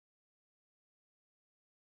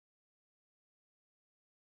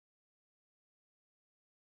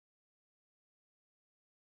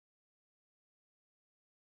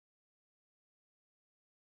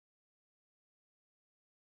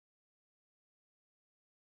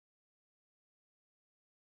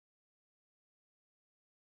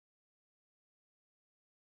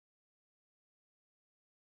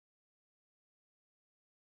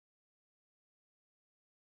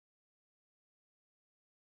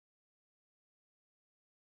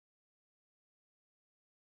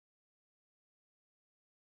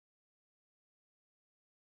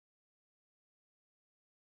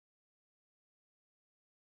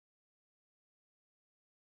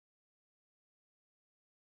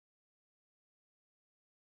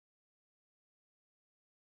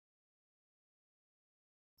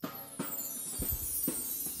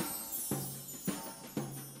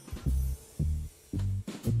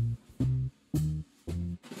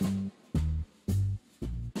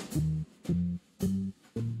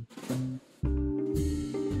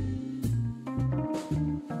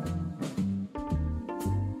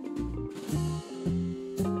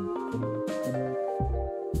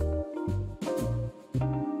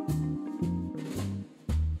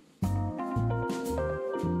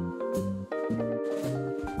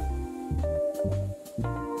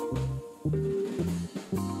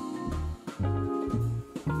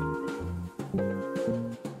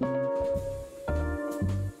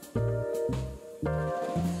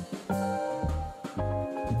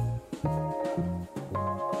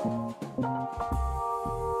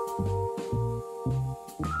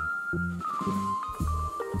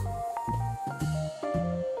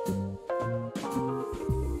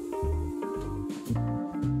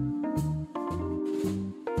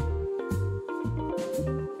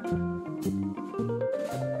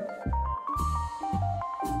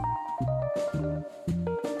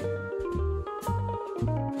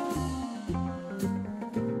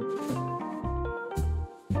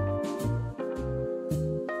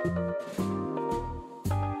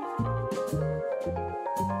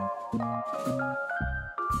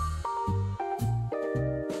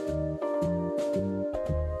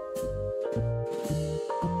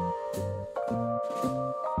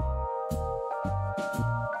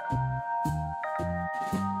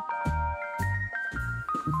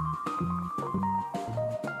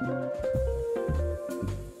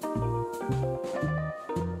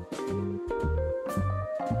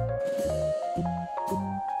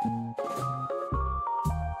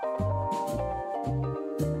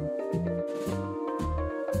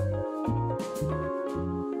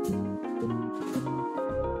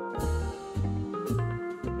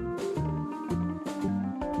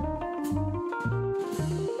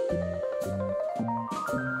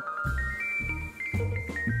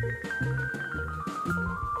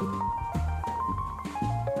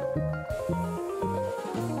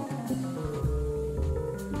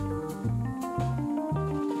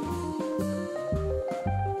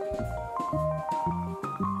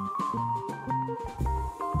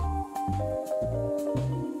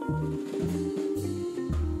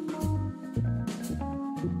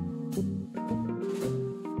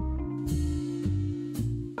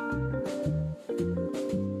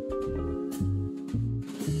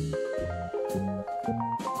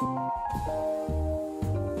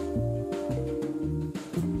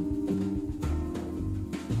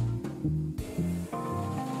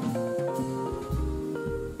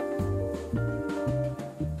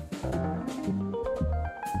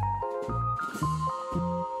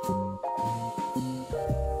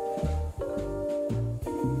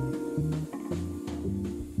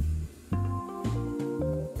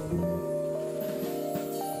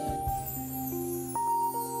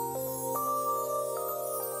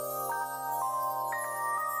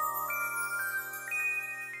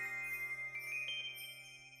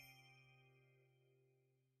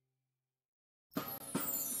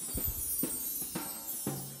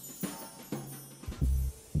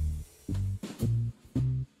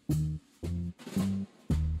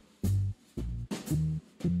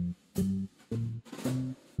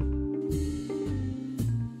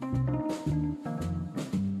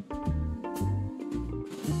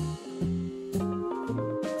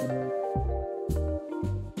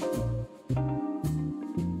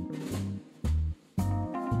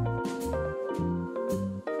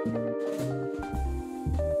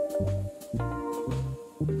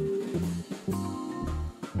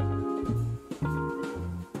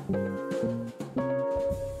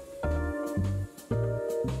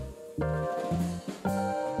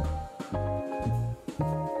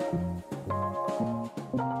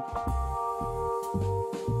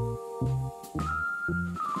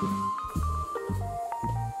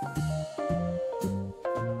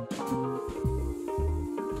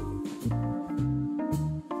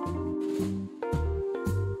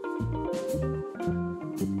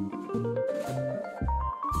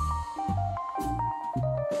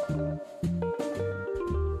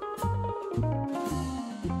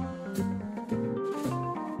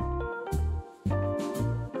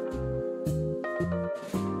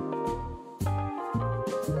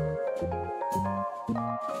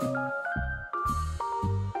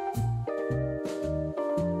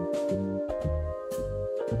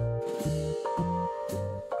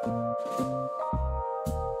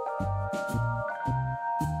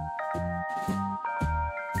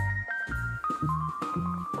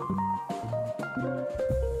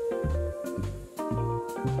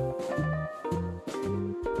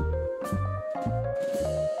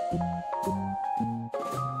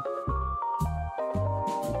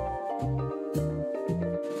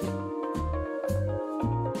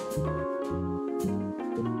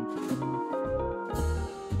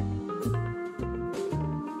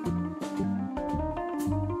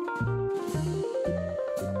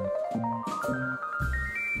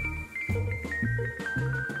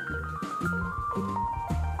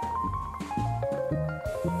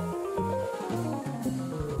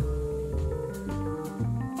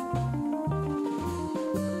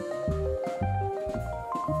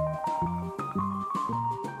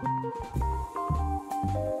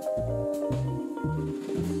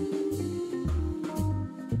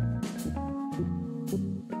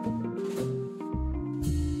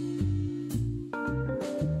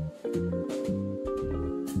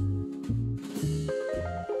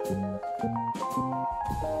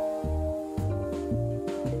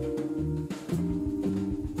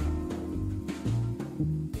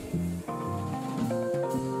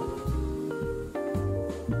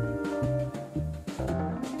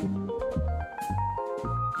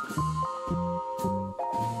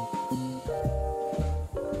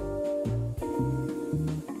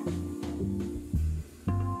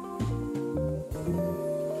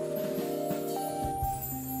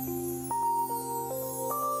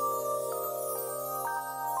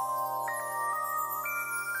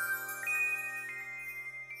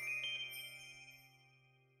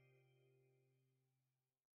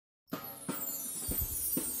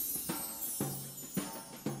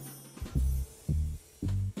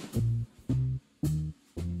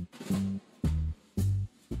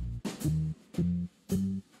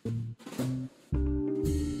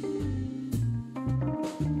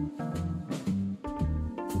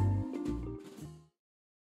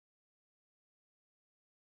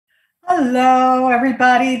Hello,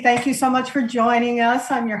 everybody. Thank you so much for joining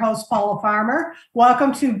us. I'm your host, Paula Farmer.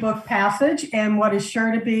 Welcome to Book Passage and what is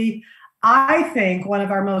sure to be, I think, one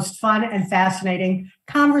of our most fun and fascinating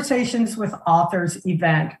Conversations with Authors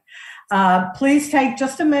event. Please take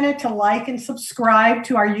just a minute to like and subscribe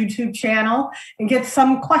to our YouTube channel and get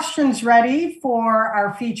some questions ready for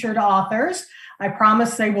our featured authors. I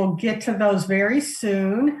promise they will get to those very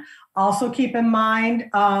soon. Also keep in mind,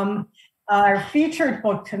 our featured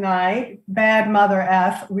book tonight, Bad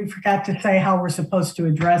Motherf. We forgot to say how we're supposed to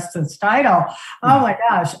address this title. Oh my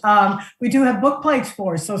gosh. We do have book plates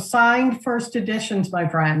for, so signed first editions, my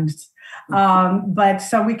friends. But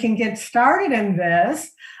so we can get started in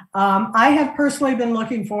this. I have personally been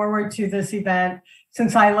looking forward to this event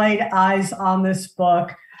since I laid eyes on this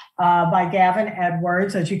book by Gavin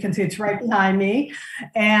Edwards. As you can see, it's right behind me.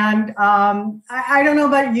 And I don't know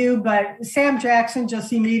about you, but Sam Jackson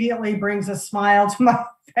just immediately brings a smile to my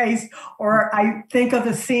face, or I think of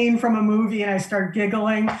a scene from a movie and I start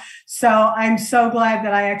giggling. So I'm so glad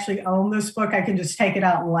that I actually own this book. I can just take it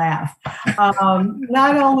out and laugh.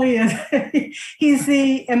 Not only is he's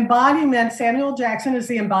the embodiment, Samuel Jackson is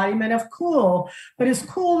the embodiment of cool, but his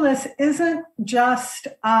coolness isn't just,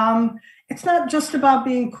 it's not just about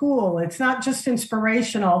being cool. It's not just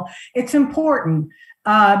inspirational. It's important.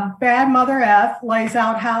 Bad Motherf lays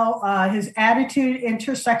out how his attitude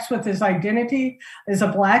intersects with his identity as a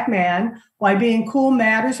Black man, why being cool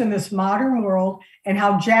matters in this modern world, and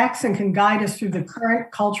how Jackson can guide us through the current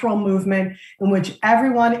cultural movement in which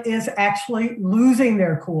everyone is actually losing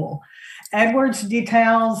their cool. Edwards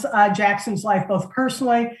details Jackson's life both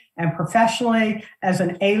personally and professionally as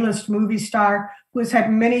an A-list movie star who has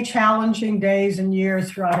had many challenging days and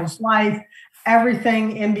years throughout his life,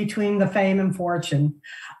 everything in between the fame and fortune.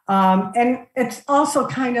 And it's also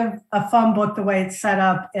kind of a fun book, the way it's set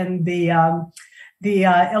up in the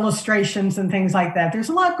illustrations and things like that. There's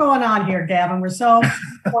a lot going on here, Gavin. We're so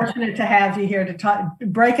fortunate to have you here to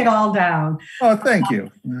break it all down. Oh, thank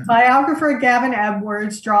you. Biographer Gavin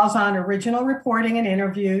Edwards draws on original reporting and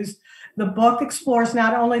interviews. The book explores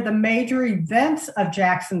not only the major events of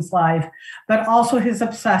Jackson's life, but also his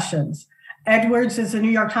obsessions. Edwards is a New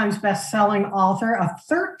York Times best-selling author of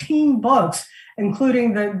 13 books,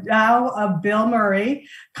 including The Tao of Bill Murray,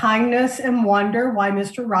 Kindness and Wonder, Why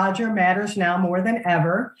Mr. Roger Matters Now More Than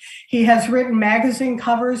Ever. He has written magazine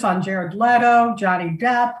covers on Jared Leto, Johnny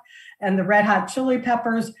Depp, and the Red Hot Chili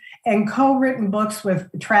Peppers, and co-written books with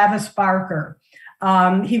Travis Barker.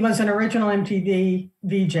 He was an original MTV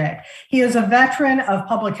VJ. He is a veteran of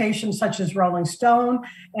publications such as Rolling Stone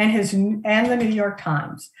and the New York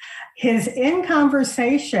Times. His In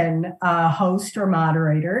Conversation host or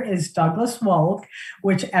moderator is Douglas Wolk,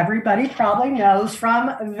 which everybody probably knows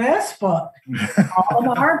from this book, All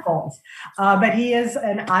the Marbles. But he is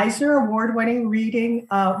an Eisner Award-winning reading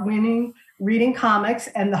comics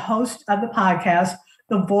and the host of the podcast,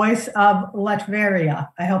 The Voice of Latveria.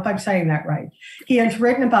 I hope I'm saying that right. He has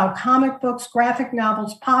written about comic books, graphic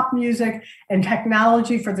novels, pop music, and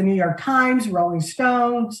technology for the New York Times, Rolling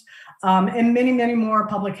Stones, and many, many more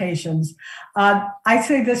publications. I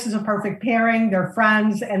say this is a perfect pairing. They're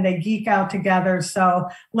friends and they geek out together. So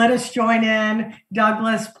let us join in.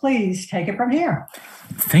 Douglas, please take it from here.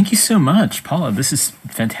 Thank you so much, Paula. This is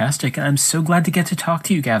fantastic. I'm so glad to get to talk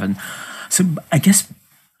to you, Gavin. So I guess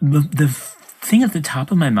the thing at the top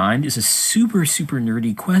of my mind is a super, super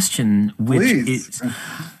nerdy question, which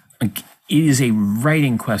is a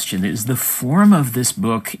writing question. Is the form of this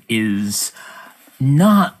book is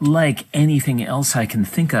not like anything else I can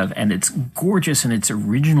think of, and it's gorgeous and it's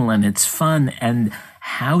original and it's fun. And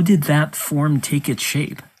how did that form take its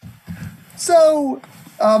shape? So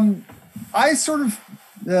I sort of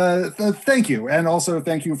thank you, and also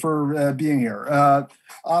thank you for being here.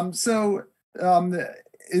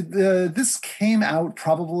 This came out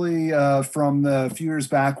probably from a few years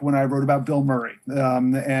back when I wrote about Bill Murray,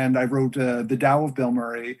 and I wrote The Tao of Bill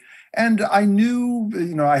Murray. And I knew,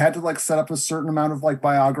 I had to set up a certain amount of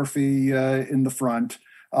biography in the front.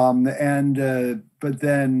 But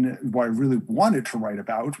then what I really wanted to write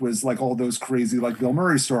about was all those crazy Bill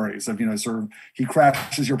Murray stories of, sort of he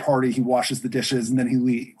crashes your party, he washes the dishes, and then he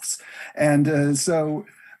leaves. And and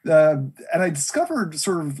I discovered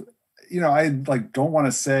sort of, I don't want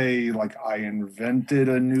to say I invented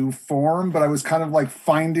a new form, but I was kind of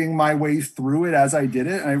finding my way through it as I did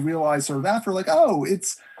it. And I realized sort of after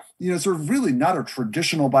it's, sort of really not a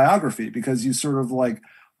traditional biography, because you sort of I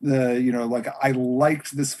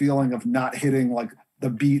liked this feeling of not hitting the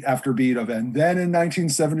beat after beat of, and then in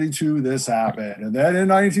 1972, this happened. And then in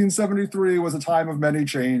 1973 was a time of many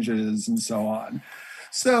changes and so on.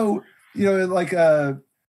 So, and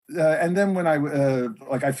then when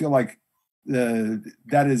I feel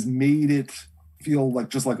that has made it feel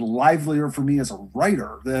just livelier for me as a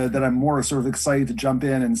writer, that I'm more sort of excited to jump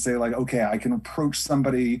in and say okay, I can approach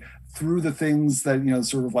somebody through the things that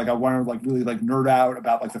sort of I want to really nerd out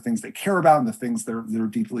about the things they care about and the things they're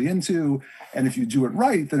deeply into. And if you do it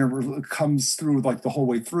right, then it comes through the whole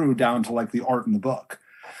way through down to the art in the book.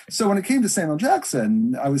 So when it came to Samuel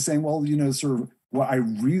Jackson, I was saying, well, sort of what I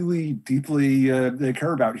really deeply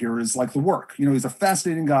care about here is the work. He's a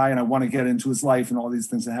fascinating guy and I want to get into his life and all these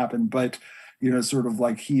things that happen, but sort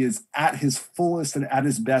of he is at his fullest and at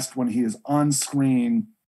his best when he is on screen.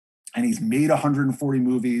 And he's made 140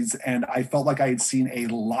 movies, and I felt like I had seen a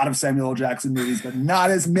lot of Samuel L. Jackson movies, but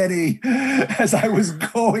not as many as I was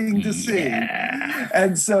going to see.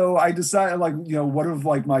 And so I decided, one of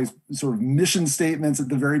my sort of mission statements at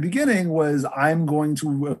the very beginning was, I'm going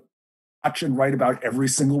to watch and write about every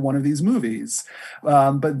single one of these movies.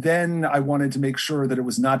 But then I wanted to make sure that it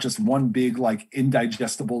was not just one big,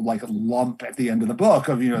 indigestible, lump at the end of the book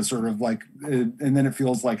of, sort of and then it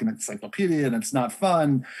feels like an encyclopedia and it's not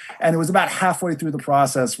fun. And it was about halfway through the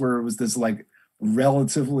process where it was this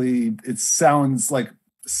relatively, it sounds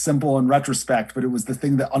simple in retrospect, but it was the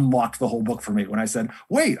thing that unlocked the whole book for me when I said,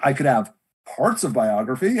 wait, I could have parts of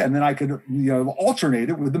biography and then I could alternate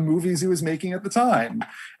it with the movies he was making at the time.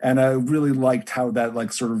 And I really liked how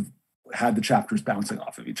that sort of had the chapters bouncing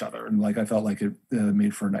off of each other, and I felt like it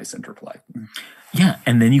made for a nice interplay. Yeah,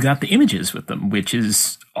 and then you got the images with them, which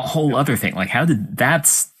is a whole other thing. How did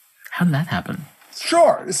that happen?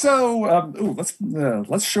 Sure. So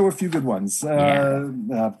let's show a few good ones.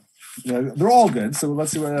 They're all good, so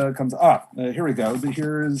let's see what comes. Here we go.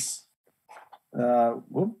 Here's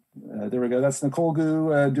there we go. That's Nicole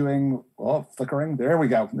Gu doing, flickering. There we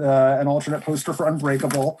go. An alternate poster for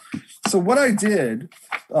Unbreakable. So what I did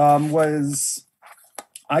was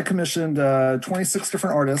I commissioned 26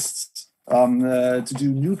 different artists to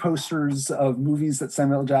do new posters of movies that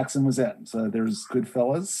Samuel L. Jackson was in. So there's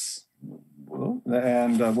Goodfellas,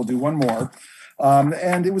 and we'll do one more.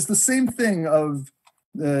 And it was the same thing of,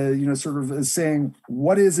 sort of saying,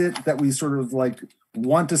 what is it that we sort of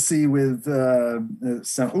want to see with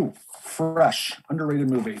Fresh, underrated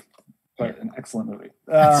movie, but an excellent movie.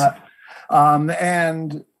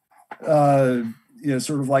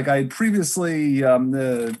 sort of like I had previously,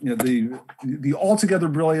 the altogether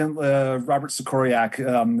brilliant Robert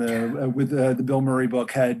Sikoriak with the Bill Murray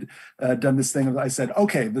book had done this thing. I said,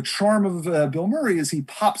 okay, the charm of Bill Murray is he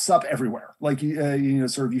pops up everywhere. Like,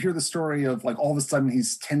 sort of you hear the story of like all of a sudden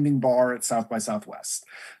he's tending bar at South by Southwest.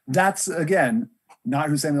 That's, again, not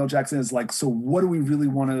who Samuel L. Jackson is. Like, so what do we really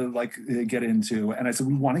want to like get into? And I said,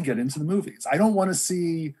 we want to get into the movies. I don't want to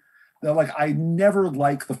see, like, I never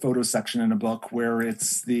like the photo section in a book where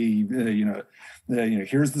it's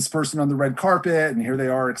here's this person on the red carpet and here they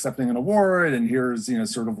are accepting an award and here's,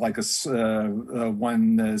 sort of like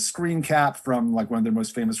one screen cap from like one of their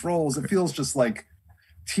most famous roles. It feels just like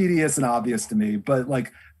tedious and obvious to me. But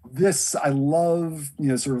like this, I love,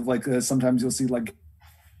 sort of like sometimes you'll see like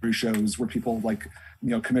shows where people like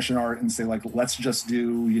commission art and say like let's just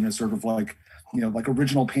do sort of like like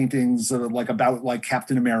original paintings like about like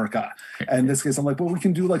Captain America. And in this case I'm like, well, we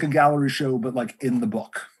can do like a gallery show but like in the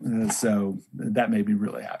book. So that made me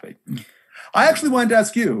really happy. I actually wanted to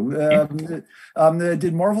ask you,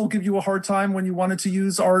 did Marvel give you a hard time when you wanted to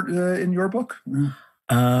use art in your book?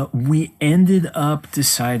 We ended up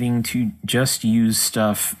deciding to just use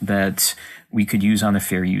stuff that we could use on a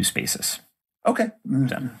fair use basis. Okay.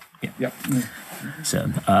 So, yeah. Yep.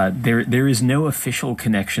 So there is no official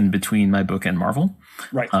connection between my book and Marvel.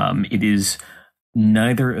 Right. It is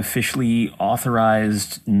neither officially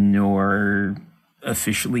authorized nor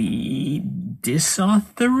officially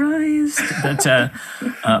disauthorized.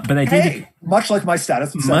 But I did. Much like my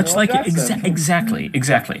status. Much like exactly.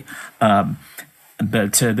 But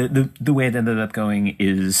the way it ended up going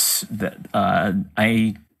is that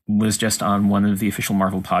I was just on one of the official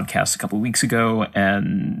Marvel podcasts a couple of weeks ago,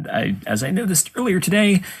 and as I noticed earlier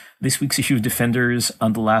today, this week's issue of Defenders,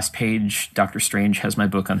 on the last page, Doctor Strange has my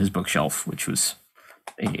book on his bookshelf, which was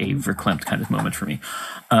a verklempt kind of moment for me.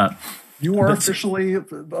 You are officially a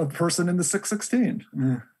person in the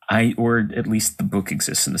 616. Or at least the book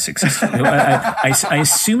exists in the 616. I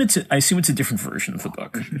assume it's a different version of the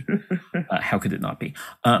book. How could it not be?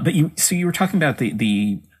 But you were talking about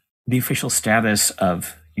the official status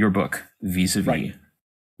of your book vis-a-vis right.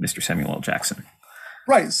 Mr. Samuel L. Jackson.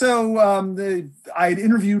 Right. So I'd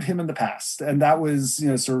interviewed him in the past, and that was,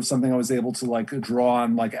 sort of something I was able to like draw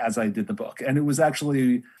on like as I did the book. And it was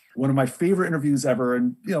actually one of my favorite interviews ever.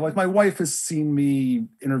 And, like my wife has seen me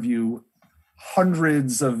interview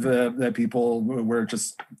hundreds of people where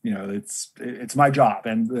just, it's my job,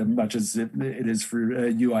 and much as it is for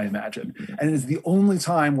you, I imagine. And it's the only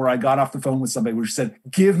time where I got off the phone with somebody who said,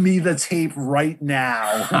 give me the tape right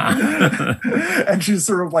now. And she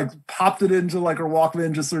sort of like popped it into like her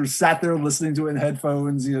Walkman, just sort of sat there listening to it in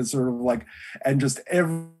headphones, sort of like, and just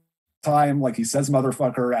every time like he says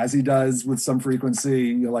motherfucker as he does with some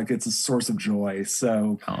frequency, like it's a source of joy.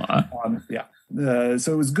 So yeah.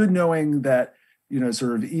 So it was good knowing that,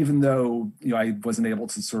 sort of, even though, I wasn't able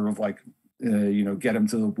to sort of like, get him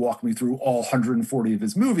to walk me through all 140 of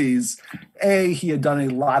his movies, he had done a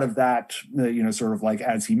lot of that, sort of like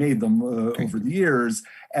as he made them over the years.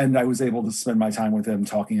 And I was able to spend my time with him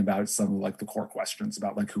talking about some of like the core questions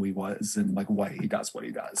about like who he was and like why he does what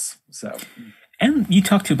he does. So. And you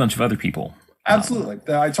talked to a bunch of other people. Absolutely.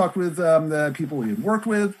 I talked with the people he had worked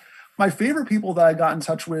with. My favorite people that I got in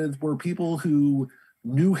touch with were people who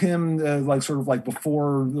knew him like sort of like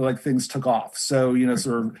before like things took off. So,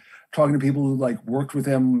 sort of talking to people who like worked with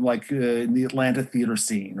him like in the Atlanta theater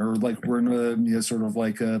scene, or like were in sort of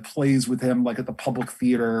like plays with him like at the Public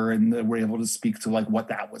Theater, and were able to speak to like what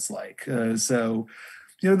that was like. So,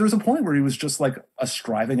 there's a point where he was just like a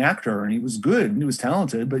striving actor, and he was good and he was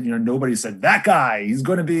talented, but nobody said that guy, he's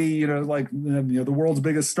going to be like the world's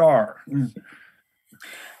biggest star.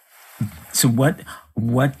 So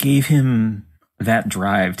what gave him that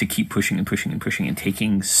drive to keep pushing and pushing and pushing and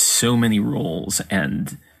taking so many roles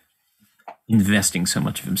and investing so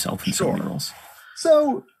much of himself in so many roles?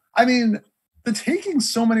 So, I mean, the taking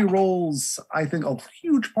so many roles, I think a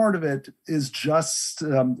huge part of it is just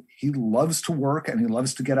he loves to work and he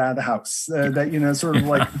loves to get out of the house. That, sort of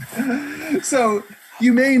like, so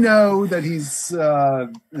you may know that he's,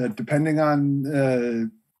 depending on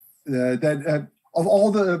that, of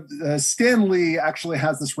all the, Stan Lee actually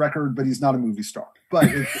has this record, but he's not a movie star. But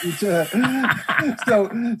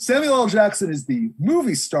so Samuel L. Jackson is the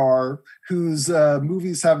movie star whose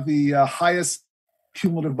movies have the highest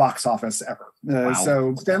cumulative box office ever. Wow.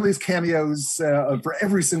 So Stan Lee's cameos for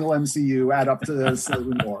every single MCU add up to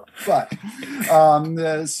slightly more. But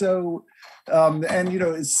so And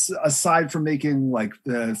it's aside from making like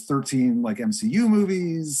the 13 like MCU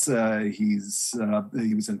movies, he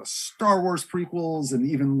was in the Star Wars prequels, and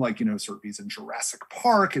even like sort of he's in Jurassic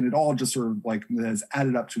Park, and it all just sort of like has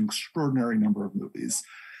added up to an extraordinary number of movies.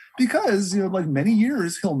 Because like many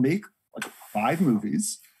years he'll make like 5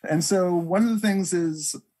 movies, and so one of the things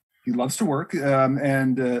is he loves to work,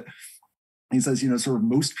 and he says, sort of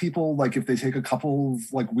most people, like if they take a couple of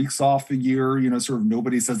like weeks off a year, sort of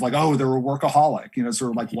nobody says like, oh, they're a workaholic,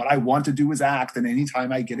 sort of like what I want to do is act. And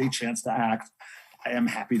anytime I get a chance to act, I am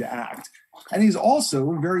happy to act. And he's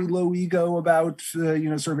also very low ego about,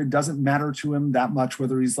 sort of it doesn't matter to him that much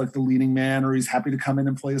whether he's like the leading man or he's happy to come in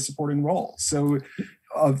and play a supporting role. So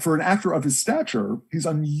for an actor of his stature, he's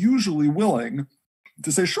unusually willing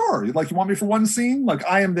to say, sure, like you want me for one scene? Like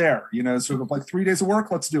I am there, sort of like 3 days of work,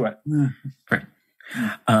 let's do it. Right.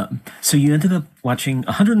 So you ended up watching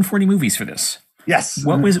 140 movies for this. Yes.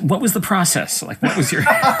 What was the process? Like what was your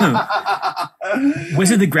was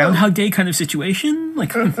it the Groundhog Day kind of situation?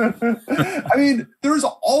 Like I mean, there's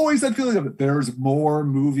always that feeling of there's more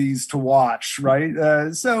movies to watch, right? I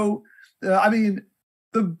mean,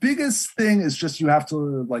 the biggest thing is just you have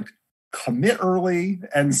to like commit early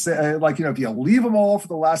and say, like, if you leave them all for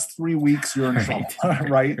the last 3 weeks, you're in trouble,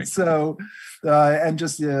 right? So, and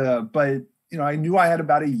just, but, I knew I had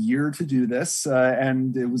about a year to do this,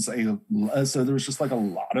 and it was so there was just like a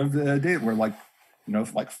lot of days where like,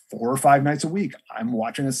 like 4 or 5 nights a week, I'm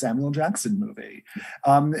watching a Samuel Jackson movie.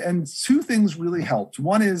 And 2 things really helped.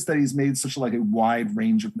 One is that he's made such like a wide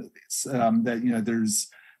range of movies that, there's,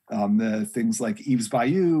 the things like Eve's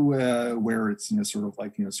Bayou, where it's sort of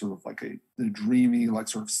like a dreamy like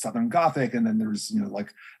sort of Southern Gothic, and then there's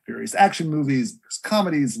like various action movies, there's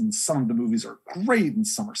comedies, and some of the movies are great and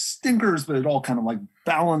some are stinkers, but it all kind of like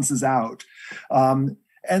balances out. And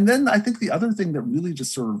then I think the other thing that really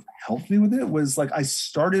just sort of helped me with it was like I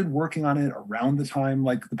started working on it around the time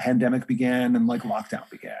like the pandemic began and like lockdown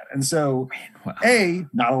began, and so A,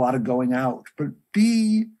 not a lot of going out, but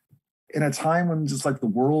B, in a time when just like the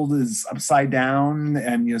world is upside down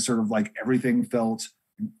and, sort of like everything felt,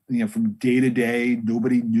 from day to day,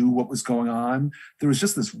 nobody knew what was going on. There was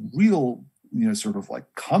just this real, sort of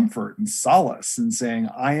like comfort and solace in saying,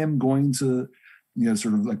 I am going to,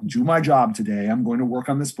 sort of like do my job today. I'm going to work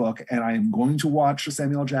on this book and I am going to watch a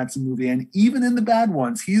Samuel Jackson movie. And even in the bad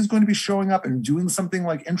ones, he's going to be showing up and doing something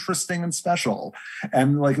like interesting and special.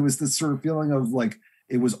 And like, it was this sort of feeling of like,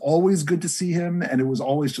 it was always good to see him, and it was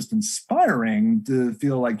always just inspiring to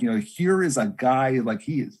feel like, here is a guy, like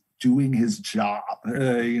he is doing his job,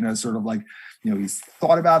 sort of like, he's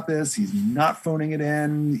thought about this, he's not phoning it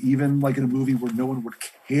in, even like in a movie where no one would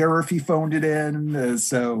care if he phoned it in.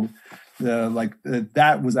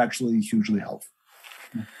 That was actually hugely helpful.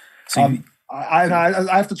 So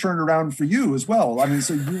I have to turn it around for you as well. I mean,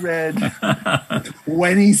 so you read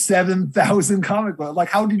 27,000 comic books. Like,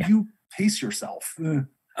 how did you pace yourself?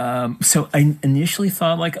 So I initially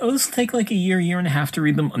thought like, oh, this will take like a year and a half to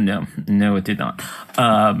read them. No, it did not.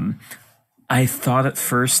 I thought at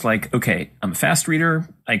first like, okay, I'm a fast reader.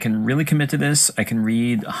 I can really commit to this. I can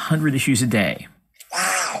read 100 issues a day.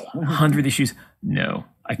 Wow. 100 issues. No,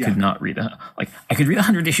 I could not read I could read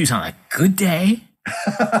 100 issues on a good day.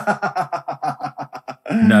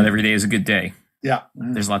 Not every day is a good day. Yeah.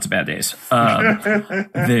 There's lots of bad days.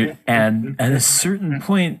 And at a certain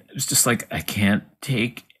point, it was just like, I can't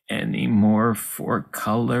take any more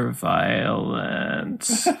 4-color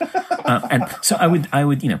violence. And so I would,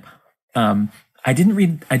 I didn't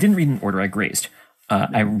read in order. I grazed.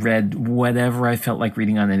 I read whatever I felt like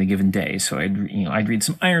reading on any given day. So I'd read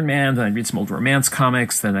some Iron Man, then I'd read some old romance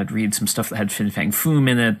comics, then I'd read some stuff that had Fin Fang Foom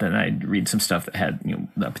in it, then I'd read some stuff that had,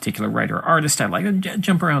 a particular writer or artist I like. I'd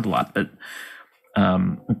jump around a lot, but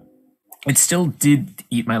it still did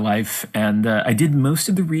eat my life, and I did most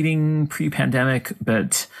of the reading pre-pandemic,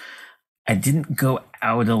 but I didn't go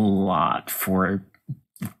out a lot for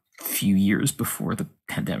a few years before the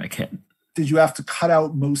pandemic hit. Did you have to cut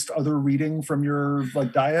out most other reading from your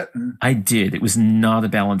like diet? I did. It was not a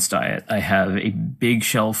balanced diet. I have a big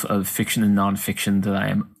shelf of fiction and nonfiction that I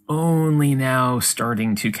am only now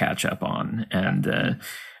starting to catch up on, and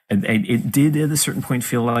it did at a certain point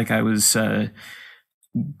feel like I was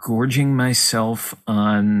gorging myself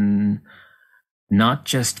on not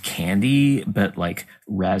just candy, but like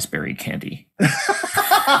raspberry candy.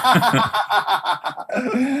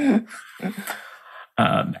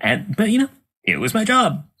 But it was my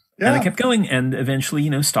job. Yeah. And I kept going, and eventually,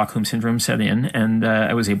 Stockholm syndrome set in, and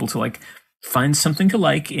I was able to like find something to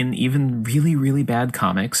like in even really, really bad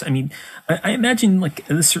comics. I mean, I imagine like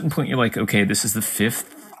at a certain point you're like, okay, this is the 5th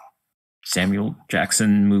Samuel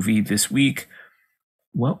Jackson movie this week.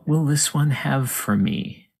 What will this one have for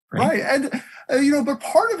me? Right. And, but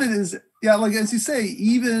part of it is, like, as you say,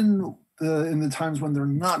 even in the times when they're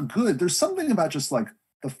not good, there's something about just like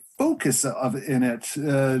the focus of in it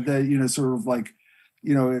that, sort of like,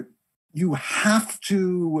 you have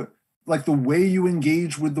to, like, the way you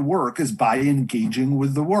engage with the work is by engaging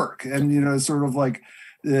with the work. And, sort of like,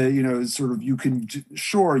 sort of you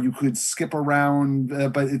could skip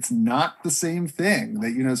around, but it's not the same thing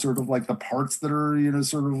that, sort of like the parts that are,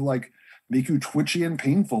 sort of like make you twitchy and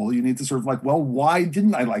painful. You need to sort of like, well, why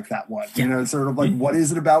didn't I like that one? Sort of like, what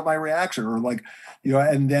is it about my reaction? Or like,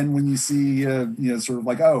 and then when you see, sort of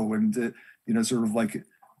like, oh, and, sort of like,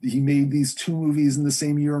 he made these two movies in the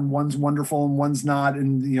same year and one's wonderful and one's not.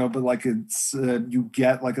 And, but like, it's, you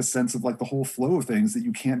get like a sense of like the whole flow of things that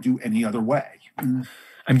you can't do any other way. I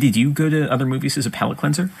mean, did you go to other movies as a palate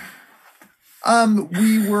cleanser?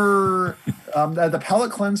 We were, the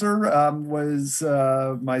palate cleanser was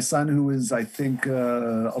my son, who was, I think,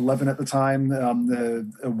 11 at the time,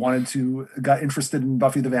 got interested in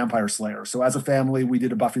Buffy the Vampire Slayer. So as a family, we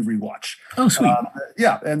did a Buffy rewatch. Oh, sweet.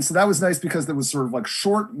 And so that was nice because it was sort of like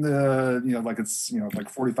short, like it's,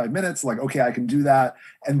 like 45 minutes, like, okay, I can do that.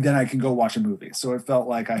 And then I can go watch a movie. So it felt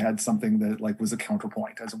like I had something that like was a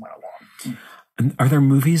counterpoint as it went along. Are there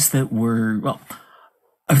movies that were,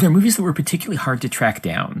 particularly hard to track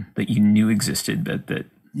down that you knew existed, but that?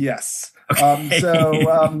 Yes. Okay.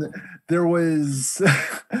 There was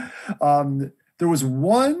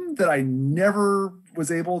one that I never was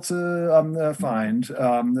able to find,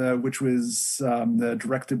 which was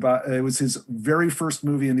directed by, it was his very first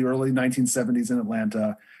movie in the early 1970s in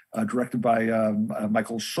Atlanta. Directed by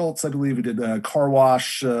Michael Schultz, I believe. He did Car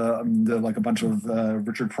Wash, like a bunch of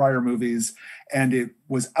Richard Pryor movies, and it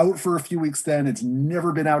was out for a few weeks. Then it's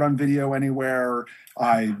never been out on video anywhere.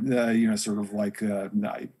 I, sort of like, sort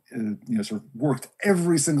of worked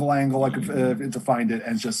every single angle I could to find it,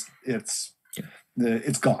 and just it's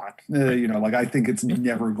gone. Like I think it's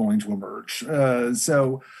never going to emerge.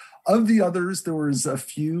 So, of the others, there was a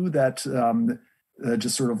few that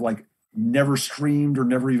just sort of like never streamed or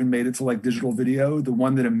never even made it to like digital video. The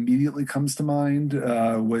one that immediately comes to mind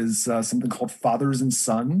was something called Fathers and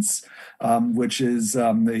Sons, which is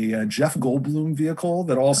a Jeff Goldblum vehicle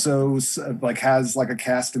that also like has like a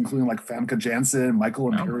cast including like Famke Janssen,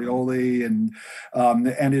 Michael Imperioli, and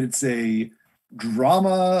it's a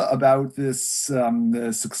drama about this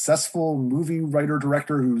the successful movie writer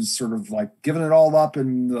director who's sort of like given it all up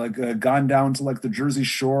and like gone down to like the Jersey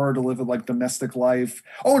Shore to live a like domestic life.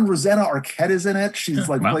 Oh, and Rosanna Arquette is in it. She's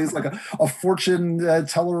like plays like a fortune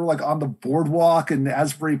teller like on the boardwalk in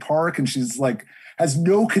Asbury Park, and she's like has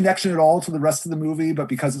no connection at all to the rest of the movie, but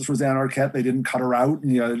because it's Rosanna Arquette, they didn't cut her out.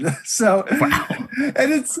 So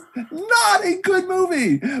and it's not a good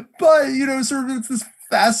movie, but sort of it's this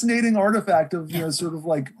fascinating artifact of sort of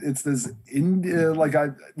like it's this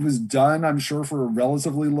it was done, I'm sure, for a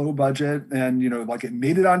relatively low budget, and like it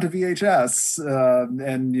made it onto VHS,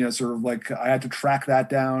 and sort of like I had to track that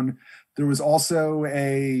down. There was also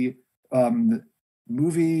a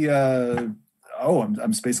movie.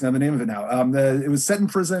 I'm spacing on the name of it now. It was set in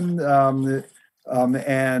prison, and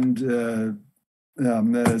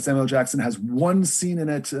Samuel Jackson has one scene in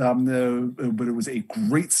it, but it was a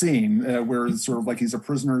great scene where it's sort of like he's a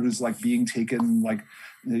prisoner who's like being taken, like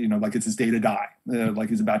like it's his day to die, like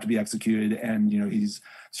he's about to be executed, and he's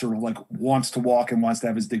sort of like wants to walk and wants to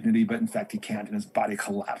have his dignity, but in fact he can't, and his body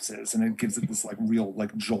collapses, and it gives it this like real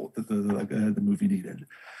like jolt that the movie needed.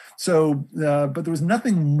 So, but there was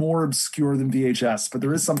nothing more obscure than VHS, but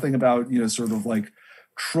there is something about sort of like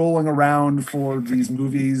trolling around for these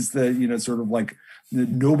movies that sort of like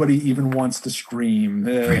nobody even wants to stream.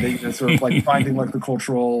 They sort of like finding like the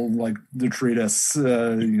cultural like detritus.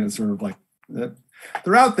 Sort of like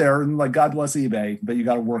they're out there, and like God bless eBay, but you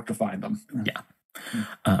got to work to find them. Yeah.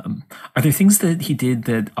 Are there things that he did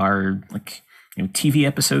that are like TV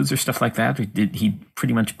episodes or stuff like that, or did he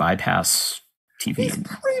pretty much bypass TV? He's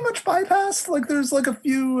pretty much bypassed. Like there's like a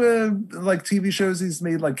few like TV shows he's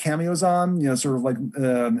made like cameos on, sort of like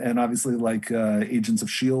and obviously like Agents of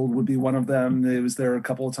S.H.I.E.L.D. would be one of them. It was there a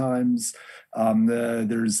couple of times.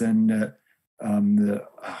 There's an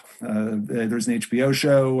HBO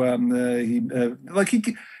show.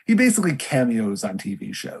 He basically cameos on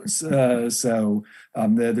TV shows. So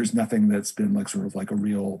there's nothing that's been like sort of like a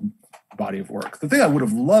real body of work. The thing I would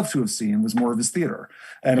have loved to have seen was more of his theater,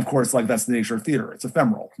 and of course, like that's the nature of theater. It's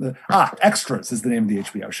ephemeral. Extras is the name of the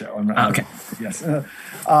HBO show. Okay. Yes,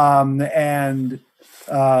 and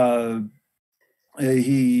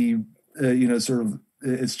he sort of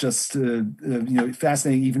it's just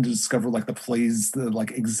fascinating even to discover like the plays that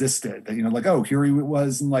like existed. Like, oh, here he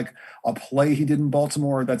was in like a play he did in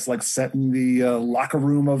Baltimore that's like set in the locker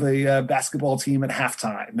room of a basketball team at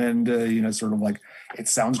halftime, and sort of like it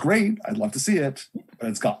sounds great. I'd love to see it, but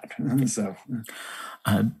it's gone. So.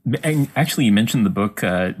 And actually, you mentioned the book,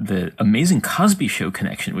 The Amazing Cosby Show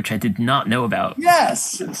Connection, which I did not know about.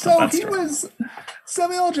 Yes. So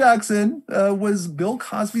Samuel L. Jackson was Bill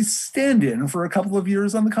Cosby's stand-in for a couple of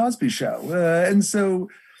years on The Cosby Show. And so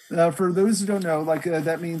for those who don't know, like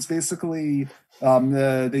that means basically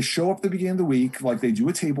they show up at the beginning of the week, like they do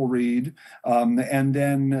a table read, and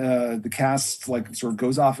then the cast like sort of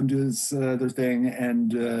goes off and does their thing,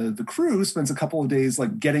 and the crew spends a couple of days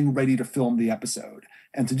like getting ready to film the episode.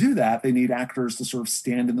 And to do that, they need actors to sort of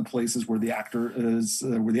stand in the places where the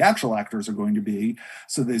actual actors are going to be.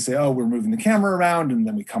 So they say, "Oh, we're moving the camera around, and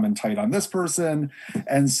then we come in tight on this person."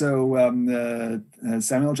 And so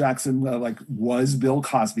Samuel Jackson was Bill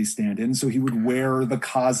Cosby's stand-in, so he would wear the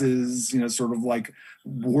Cos's sort of like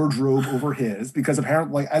wardrobe over his, because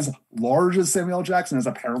apparently, as large as Samuel Jackson is,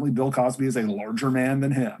 apparently Bill Cosby is a larger man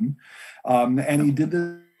than him. And he did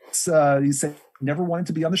this. He said. Never wanted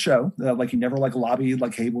to be on the show. He never lobbied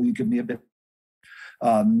like, hey, will you give me a bit?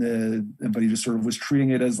 But he just sort of was treating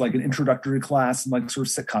it as like an introductory class and like sort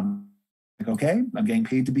of sitcom. Like, okay, I'm getting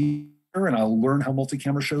paid to be here and I'll learn how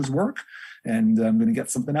multi-camera shows work and I'm going to get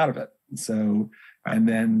something out of it. So, and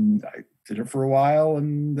then I did it for a while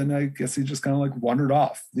and then I guess he just kind of like wandered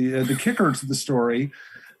off. The kicker to the story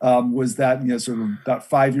was that, sort of about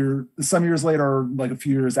some years later, like a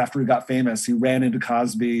few years after he got famous, he ran into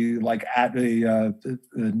Cosby like at a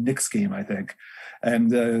Knicks game, I think.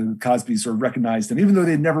 And Cosby sort of recognized him, even though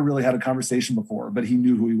they'd never really had a conversation before, but he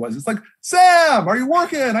knew who he was. It's like, Sam, are you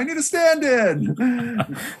working? I need a stand-in.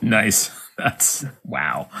 Nice. That's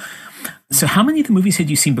wow. So how many of the movies had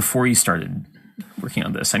you seen before you started working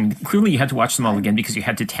on this? I mean, clearly you had to watch them all again because you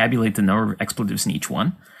had to tabulate the number of expletives in each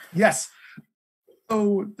one. Yes.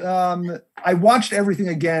 So I watched everything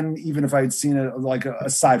again, even if I had seen it. Like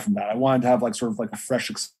aside from that, I wanted to have like sort of like a fresh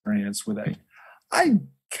experience with it. I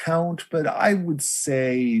count, but I would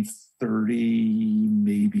say 30,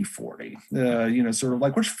 maybe 40. Sort of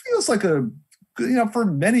like, which feels like for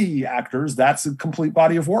many actors, that's a complete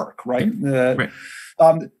body of work, right? Right.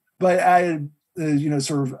 But I,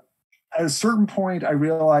 sort of at a certain point, I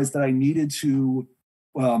realized that I needed to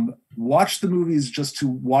watch the movies just to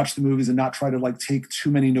watch the movies and not try to like take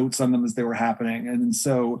too many notes on them as they were happening. And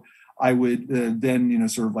so I would then,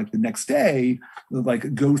 sort of like the next day,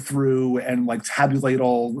 like go through and like tabulate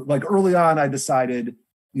all, like early on, I decided,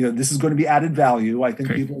 this is going to be added value. I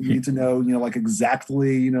think people need to know, like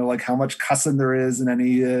exactly, like how much cussing there is in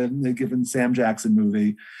any given Sam Jackson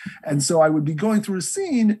movie. And so I would be going through a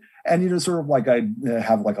scene and, sort of like I'd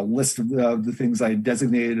have like a list of the things I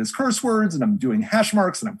designated as curse words, and I'm doing hash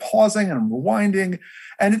marks and I'm pausing and I'm rewinding.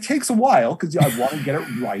 And it takes a while because I want to get it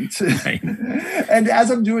right. And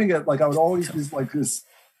as I'm doing it, like I would always be like this,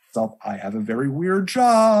 I have a very weird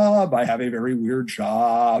job. I have a very weird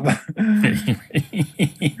job.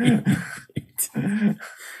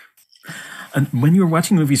 And when you were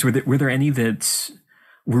watching movies, were there any that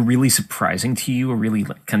were really surprising to you or really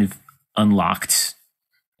like kind of unlocked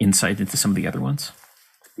insight into some of the other ones?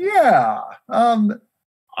 Yeah. One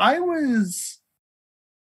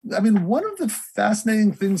of the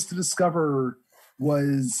fascinating things to discover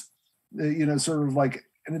was, sort of like,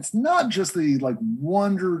 and it's not just that he like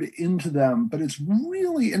wandered into them, but it's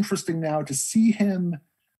really interesting now to see him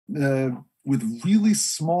with really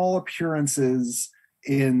small appearances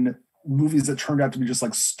in movies that turned out to be just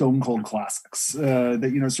like stone cold classics.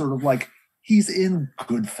 That, sort of like he's in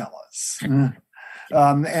Goodfellas.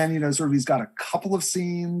 And, sort of he's got a couple of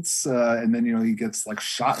scenes and then, he gets like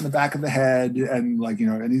shot in the back of the head and like,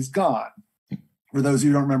 and he's gone. For those of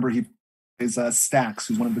you who don't remember, he is Stax,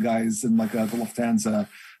 who's one of the guys in like the Lufthansa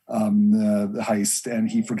the heist, and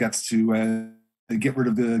he forgets to get rid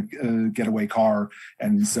of the getaway car,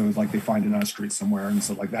 and so like they find it on a street somewhere, and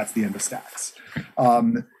so like that's the end of Stax.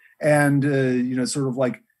 Sort of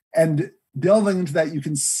like, and delving into that, you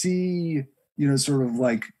can see sort of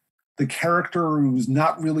like the character who's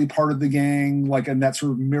not really part of the gang, like, and that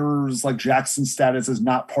sort of mirrors like Jackson's status as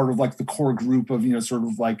not part of like the core group of, sort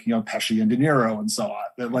of like, Pesci and De Niro and so on.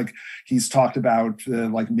 That like he's talked about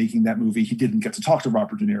like making that movie. He didn't get to talk to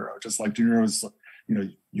Robert De Niro, just like De Niro's,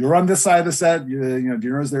 you're on this side of the set, De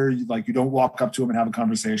Niro's there, like you don't walk up to him and have a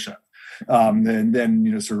conversation. And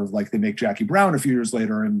then, sort of like they make Jackie Brown a few years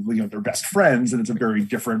later and, they're best friends and it's a very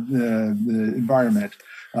different environment.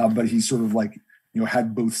 But he's sort of like,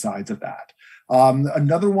 had both sides of that.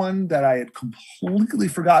 Another one that I had completely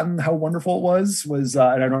forgotten how wonderful it was, and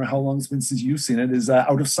I don't know how long it's been since you've seen it, is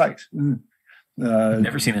Out of Sight. I've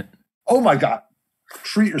never seen it. Oh my God.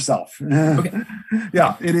 Treat yourself. Okay.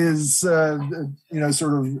 Yeah, it is, sort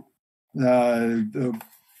of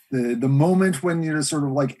the moment when, sort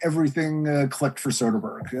of like everything clicked for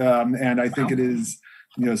Soderbergh. And I think it is,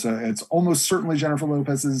 so it's almost certainly Jennifer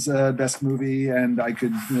Lopez's best movie. And I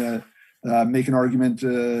could make an argument.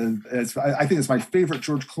 I think it's my favorite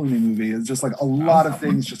George Clooney movie. It's just like a lot of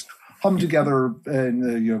things just come together,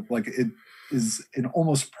 and like it is an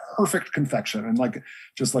almost perfect confection, and like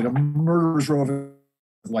just like a murderer's row of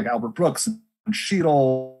like Albert Brooks and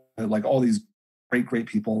Cheadle, like all these great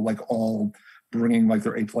people, like all bringing like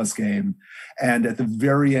their A+ game. And at the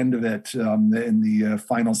very end of it, in the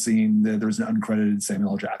final scene, there's an uncredited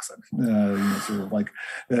Samuel L. Jackson, sort of like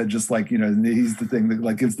just like, he's the thing that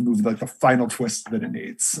like gives the movie like the final twist that it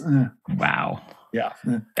needs. Wow. Yeah.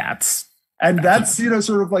 That's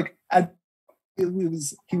sort of like he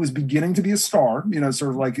was beginning to be a star,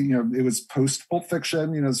 sort of like, it was post Pulp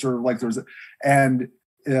Fiction, sort of like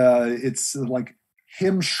it's like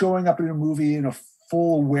him showing up in a movie in a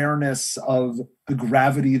full awareness of the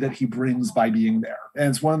gravity that he brings by being there. And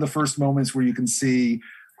it's one of the first moments where you can see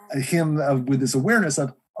him with this awareness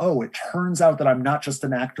of, oh, it turns out that I'm not just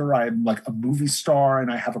an actor, I'm like a movie star and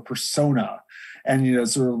I have a persona. And,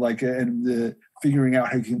 sort of like, figuring out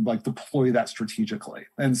how you can like deploy that strategically.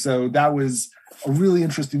 And so that was a really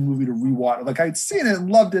interesting movie to rewatch. Like I'd seen it and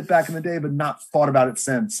loved it back in the day, but not thought about it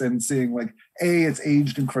since, and seeing like, A, it's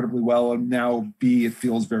aged incredibly well. And now B, it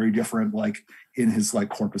feels very different, like in his like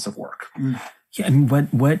corpus of work. Yeah, and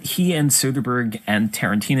what he and Soderbergh and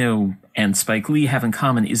Tarantino and Spike Lee have in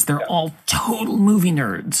common is they're all total movie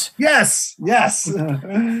nerds. Yes.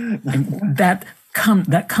 And that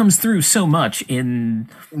comes through so much in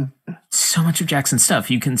so much of Jackson's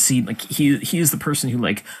stuff. You can see like he is the person who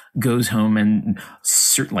like goes home and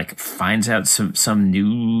like finds out some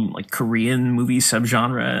new like Korean movie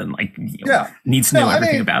subgenre and like needs to know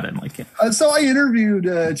everything about it. Like so I interviewed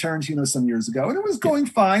Tarantino some years ago, and it was going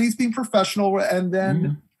fine. He's being professional, and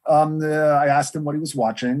then I asked him what he was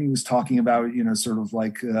watching. He was talking about, sort of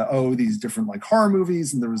like, these different like horror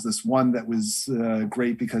movies. And there was this one that was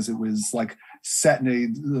great because it was like set in a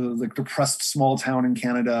like depressed small town in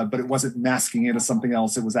Canada, but it wasn't masking it as something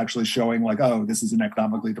else. It was actually showing like, oh, this is an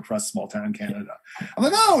economically depressed small town in Canada. I'm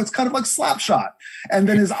like, oh, it's kind of like Slapshot. And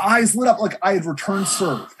then his eyes lit up like I had returned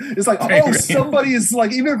serve. It's like, somebody is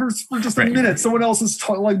like, even if it's for just a minute, someone else is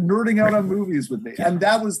like nerding out on movies with me. And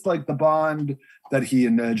that was like the bond that he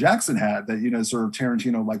and Jackson had, that, sort of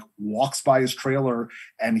Tarantino like walks by his trailer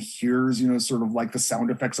and hears, sort of like the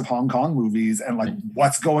sound effects of Hong Kong movies and like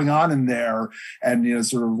what's going on in there. And,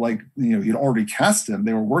 sort of like, he'd already cast him,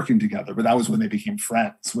 they were working together, but that was when they became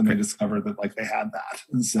friends, when they discovered that like they had that.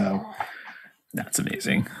 And so that's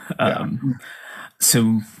amazing.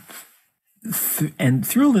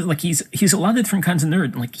 Through like he's a lot of different kinds of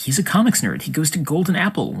nerd. Like he's a comics nerd. He goes to Golden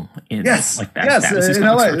Apple. That was his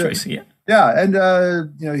comics nerd choice.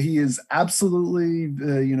 And he is absolutely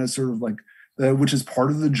sort of like which is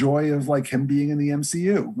part of the joy of like him being in the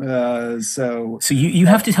MCU. So you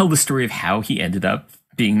have to tell the story of how he ended up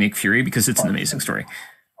being Nick Fury, because it's an amazing story.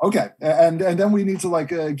 Okay, and then we need to like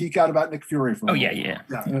geek out about Nick Fury for a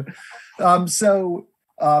moment.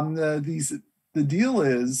 The deal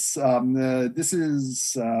is this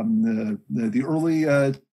is the early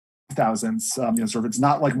 2000s. Sort of it's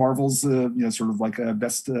not like Marvel's sort of like a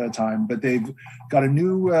best time, but they've got a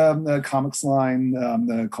new comics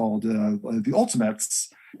line called the Ultimates,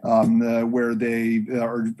 where they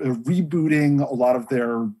are rebooting a lot of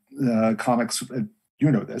their comics.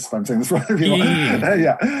 This, if I'm saying this right.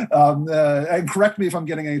 And correct me if I'm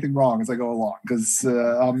getting anything wrong as I go along, because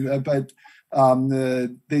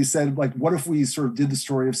they said, like, what if we sort of did the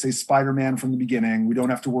story of, say, Spider-Man from the beginning? We don't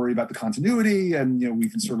have to worry about the continuity, and we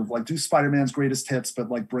can sort of like do Spider-Man's greatest hits, but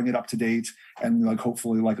like bring it up to date and like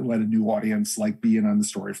hopefully like let a new audience like be in on the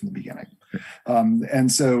story from the beginning.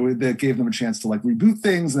 And so that gave them a chance to like reboot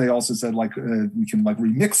things. And they also said like we can like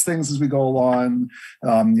remix things as we go along,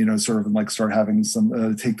 sort of like start having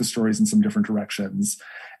some take the stories in some different directions.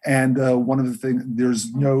 And one of the things,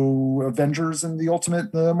 there's no Avengers in the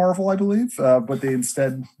Ultimate Marvel, I believe, but they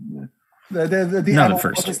instead the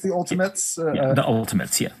first, the Ultimates, the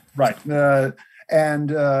Ultimates, right.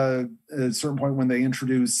 And at a certain point when they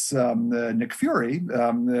introduce Nick Fury,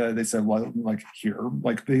 they said, well, like here,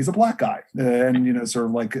 like he's a black guy, and sort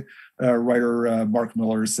of like writer Mark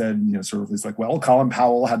Miller said, sort of he's like, well, Colin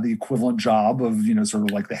Powell had the equivalent job of sort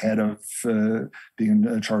of like the head of being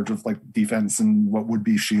in charge of like defense and what would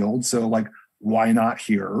be SHIELD. So like, why not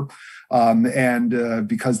here? And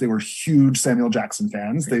because they were huge Samuel Jackson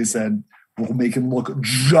fans, they said, we'll make him look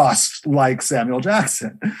just like Samuel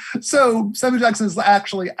Jackson. So Samuel Jackson is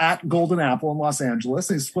actually at Golden Apple in Los Angeles.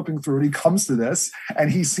 And he's flipping through it. He comes to this and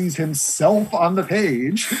he sees himself on the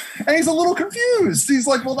page and he's a little confused. He's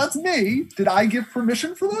like, well, that's me. Did I give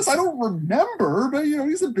permission for this? I don't remember, but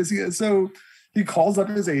he's a busy. So he calls up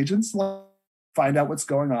his agents, find out what's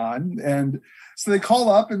going on. And so they call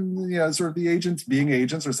up and, sort of the agents being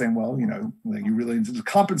agents are saying, well, you really need to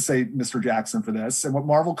compensate Mr. Jackson for this. And what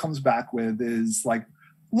Marvel comes back with is like,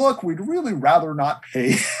 look, we'd really rather not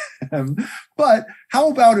pay him, but how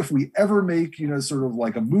about if we ever make, sort of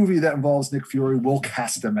like a movie that involves Nick Fury, we'll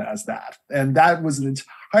cast him as that. And that was an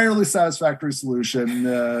entirely satisfactory solution,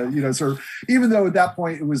 sort of, even though at that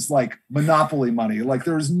point it was like monopoly money, like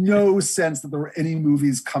there was no sense that there were any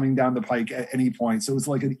movies coming down the pike at any point. So it was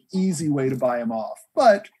like an easy way to buy him off.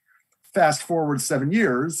 But fast forward 7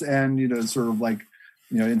 years and, sort of like,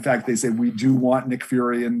 in fact, they say we do want Nick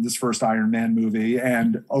Fury in this first Iron Man movie.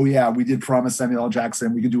 And, oh, yeah, we did promise Samuel L.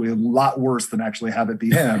 Jackson we could do a lot worse than actually have it be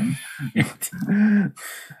him. and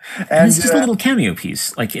it's just a little cameo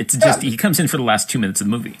piece. Like, it's just, he comes in for the last 2 minutes of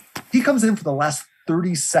the movie. He comes in for the last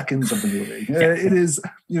 30 seconds of the movie. It is,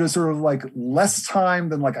 sort of like less time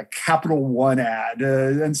than like a Capital One ad.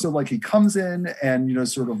 And so, like, he comes in and,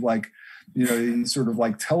 sort of like, he sort of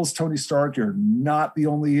like tells Tony Stark, you're not the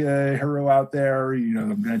only hero out there.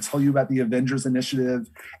 I'm going to tell you about the Avengers Initiative.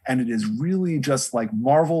 And it is really just like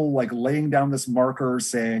Marvel, like laying down this marker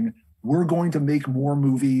saying, we're going to make more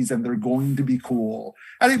movies and they're going to be cool.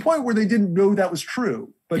 At a point where they didn't know that was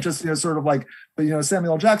true, but just, sort of like, but,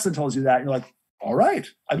 Samuel L. Jackson tells you that. And you're like, all right,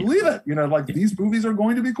 I believe it. Like these movies are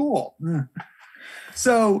going to be cool.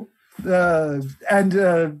 So,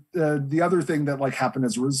 the other thing that like happened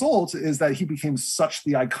as a result is that he became such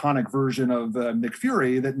the iconic version of Nick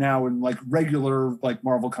Fury that now in like regular like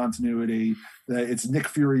Marvel continuity, it's Nick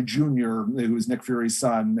Fury Jr., who's Nick Fury's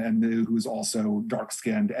son and who's also dark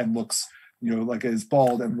skinned and looks, like is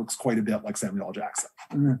bald and looks quite a bit like Samuel L.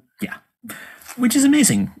 Jackson. Yeah, which is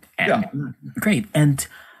amazing. And great. And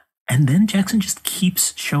then Jackson just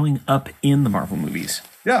keeps showing up in the Marvel movies.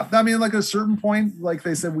 Yeah, I mean, like at a certain point, like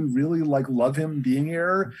they said, we really like love him being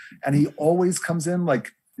here, and he always comes in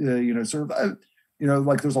like, sort of,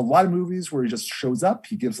 like there's a lot of movies where he just shows up.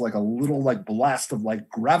 He gives like a little like blast of like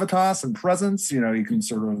gravitas and presence. He can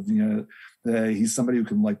sort of, he's somebody who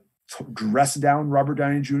can like dress down Robert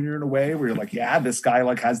Downey Jr. in a way where you're like, yeah, this guy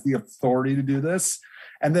like has the authority to do this,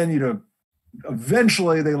 and then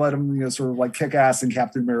eventually they let him sort of like kick ass in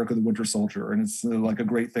Captain America the Winter Soldier, and it's like a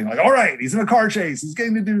great thing, like, all right, he's in a car chase, he's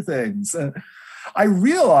getting to do things. I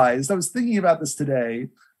realized, I was thinking about this today,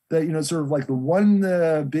 that sort of like the one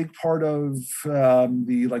big part of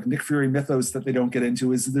the like Nick Fury mythos that they don't get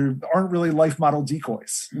into is there aren't really life model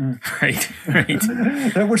decoys. Right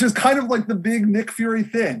which is kind of like the big Nick Fury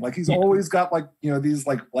thing. Like he's always got like these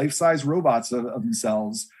like life-size robots of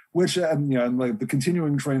themselves, which and like the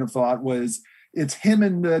continuing train of thought was it's him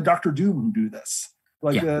and Dr. Doom who do this.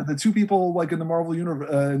 Like the two people like in the Marvel universe,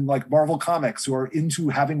 in like Marvel comics, who are into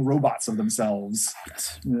having robots of themselves.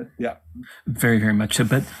 Yes. Yeah. Very, very much so.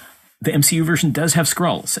 But the MCU version does have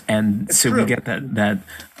Skrulls, and it's so true. We get that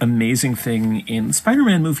amazing thing in the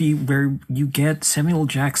Spider-Man movie where you get Samuel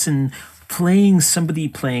Jackson playing somebody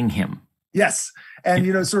playing him. Yes,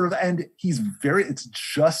 and sort of, and it's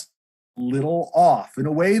just little off in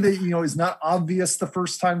a way that is not obvious the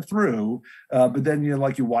first time through, but then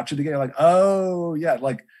you watch it again, you're like, oh yeah,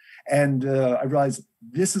 like, and I realized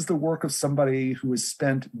this is the work of somebody who has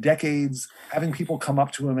spent decades having people come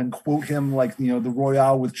up to him and quote him like the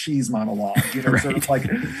Royale with cheese monologue. Right. Sort of like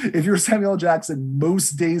if you're Samuel Jackson,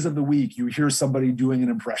 most days of the week you hear somebody doing an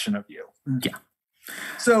impression of you. Yeah.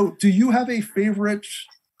 So, do you have a favorite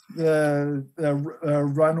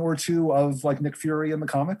run or two of like Nick Fury in the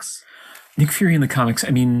comics? Nick Fury in the comics, I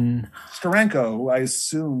mean... Steranko, I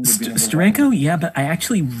assume. Steranko, yeah, but I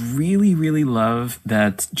actually really, really love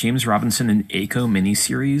that James Robinson and Aiko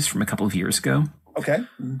miniseries from a couple of years ago. Okay.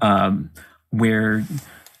 Where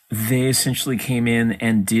they essentially came in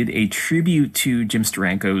and did a tribute to Jim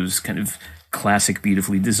Steranko's kind of classic,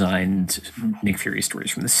 beautifully designed Nick Fury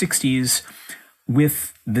stories from the 60s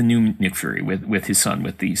with the new Nick Fury, with his son,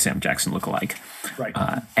 with the Sam Jackson lookalike.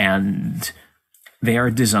 Right. And... they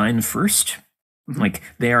are design first. Mm-hmm. Like,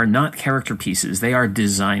 they are not character pieces. They are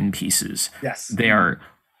design pieces. Yes. They are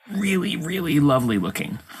really, really lovely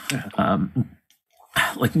looking.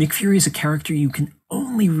 Like, Nick Fury is a character you can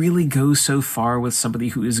only really go so far with somebody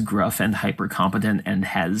who is gruff and hyper competent and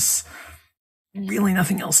has really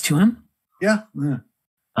nothing else to him. Yeah.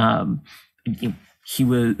 he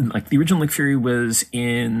was like the original Nick Fury was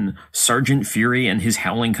in Sergeant Fury and his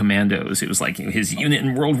Howling Commandos. It was like his unit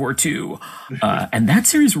in World War II. And that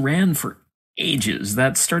series ran for ages.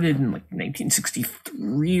 That started in like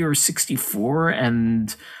 1963 or 64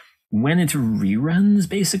 and went into reruns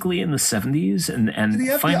basically in the 70s. And did he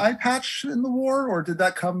have the eye patch in the war, or did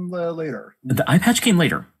that come later? The eye patch came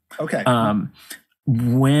later. Okay.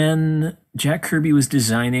 When Jack Kirby was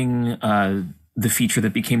designing the feature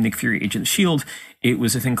that became Nick Fury Agent of S.H.I.E.L.D., it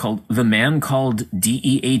was a thing called The Man Called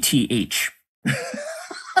DEATH.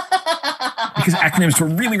 Because acronyms were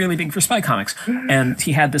really, really big for spy comics. And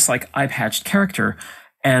he had this like eye-patched character.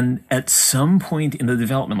 And at some point in the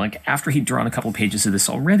development, like after he'd drawn a couple pages of this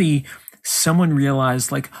already, someone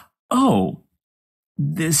realized like, oh,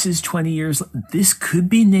 this is 20 years. This could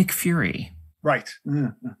be Nick Fury. Right.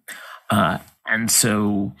 And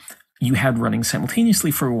so you had running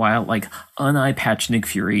simultaneously for a while, like un-eye-patched Nick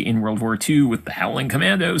Fury in World War II with the Howling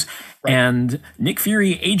Commandos, right, and Nick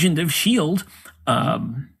Fury, Agent of S.H.I.E.L.D.,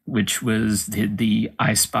 which was the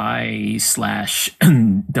I Spy /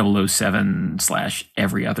 007 /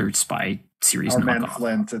 every other spy series. Or Man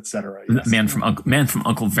Flint, etc. Yes. Man from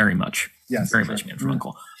Uncle, very much. Yes, very much Man from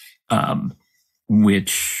Uncle.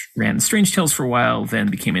 Which ran Strange Tales for a while, then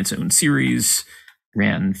became its own series,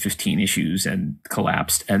 ran 15 issues and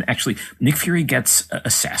collapsed. And actually, Nick Fury gets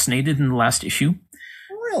assassinated in the last issue.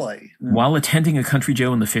 Really? While attending a Country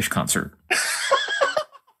Joe and the Fish concert.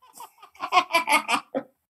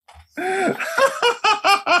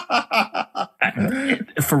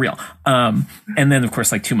 For real. And then, of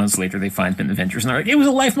course, like 2 months later, they find him in Avengers, and they're like, it was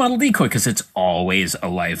a life model decoy, because it's always a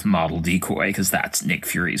life model decoy, because that's Nick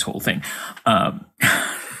Fury's whole thing.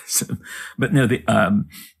 But no,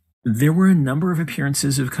 there were a number of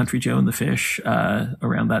appearances of Country Joe and the Fish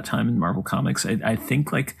around that time in Marvel Comics. I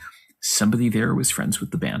think like somebody there was friends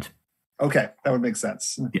with the band. Okay, that would make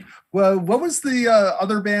sense. Yeah. Well, what was the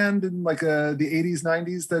other band in like the 80s,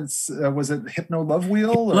 90s? That's was it Hypno Love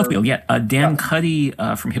Wheel? Love Wheel, yeah. Dan Cuddy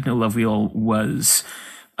from Hypno Love Wheel was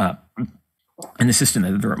an assistant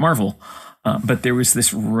editor at Marvel. But there was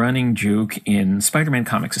this running joke in Spider-Man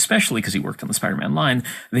comics, especially because he worked on the Spider-Man line.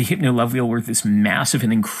 The Hypno Love Wheel were this massive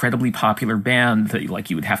and incredibly popular band that like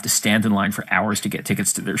you would have to stand in line for hours to get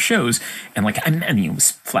tickets to their shows. And like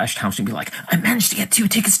Flash Thompson would be like, I managed to get 2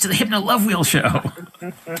 tickets to the Hypno Love Wheel show.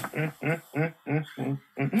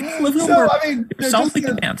 Solidly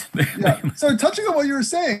good band. Yeah. So touching on what you were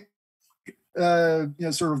saying,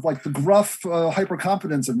 sort of like the gruff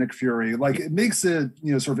hyper-competence of Nick Fury, like it makes it,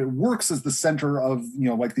 sort of it works as the center of,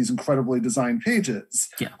 like these incredibly designed pages.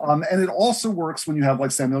 Yeah. And it also works when you have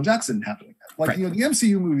like Samuel Jackson happening. Like, right. The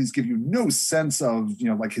MCU movies give you no sense of,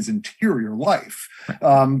 like his interior life.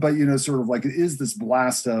 Right. But, sort of like it is this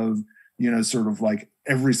blast of, sort of like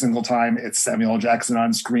every single time it's Samuel Jackson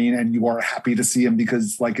on screen and you are happy to see him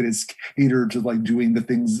because like it is catered to like doing the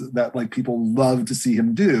things that like people love to see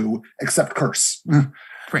him do, except curse.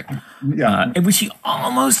 Right. Yeah. Which he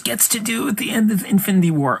almost gets to do at the end of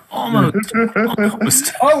Infinity War. Almost.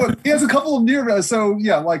 Oh, he has a couple of near. So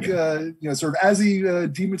yeah, like sort of as he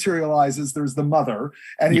dematerializes, there's the mother,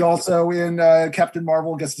 and he also in Captain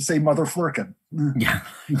Marvel gets to say Mother Flirkin. Yeah.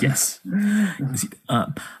 Yes.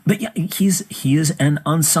 But yeah, he is an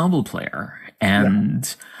ensemble player,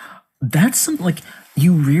 and that's something like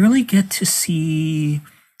you rarely get to see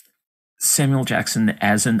Samuel Jackson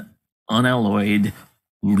as an unalloyed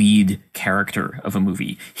lead character of a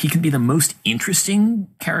movie. He can be the most interesting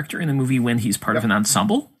character in a movie when he's part of an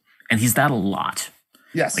ensemble, and he's that a lot.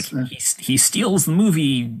 Yes, like he steals the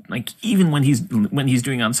movie, like even when he's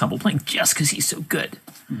doing ensemble playing, just because he's so good.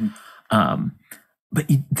 Mm-hmm. But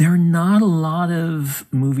there are not a lot of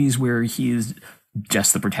movies where he's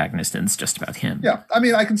just the protagonist and it's just about him. Yeah, I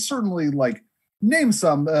mean, I can certainly like name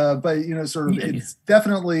some, but sort of it's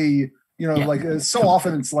definitely. Like so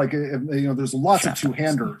often it's like, there's lots of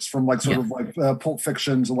two-handers from like sort of like Pulp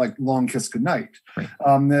Fiction to like Long Kiss Goodnight. Right.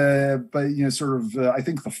 But, sort of, I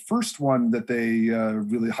think the first one that they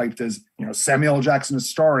really hyped as, Samuel Jackson is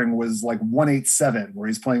starring was like 187, where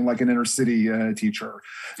he's playing like an inner city teacher.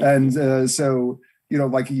 And so,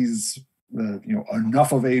 like he's,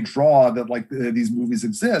 enough of a draw that like these movies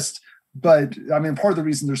exist. But I mean, part of the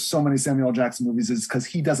reason there's so many Samuel Jackson movies is because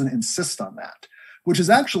he doesn't insist on that, which is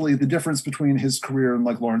actually the difference between his career and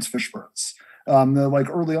like Lawrence Fishburne's. Like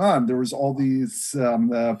early on, there was all these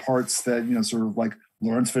parts that, sort of like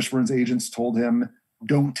Lawrence Fishburne's agents told him,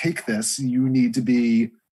 don't take this. You need to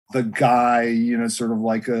be the guy, sort of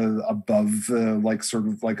like above, like sort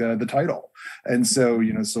of like the title. And so,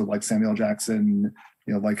 so like Samuel Jackson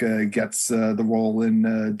gets the role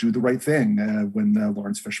in Do the Right Thing when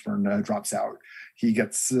Lawrence Fishburne drops out. He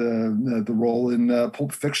gets the role in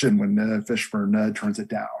Pulp Fiction when Fishburne turns it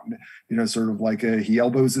down. He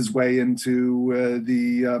elbows his way into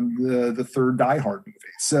the third Die Hard movie.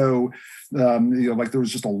 So there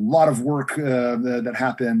was just a lot of work that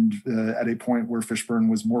happened at a point where Fishburne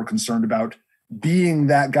was more concerned about being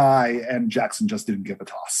that guy, and Jackson just didn't give a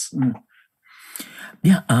toss.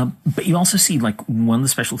 Yeah, but you also see one of the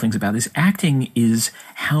special things about his acting is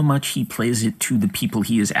how much he plays it to the people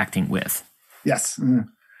he is acting with. Yes. No,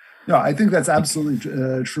 I think that's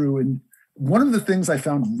absolutely true. And one of the things I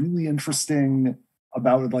found really interesting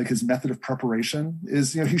about his method of preparation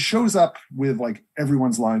is, he shows up with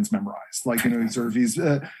everyone's lines memorized. He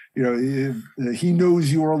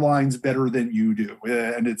knows your lines better than you do.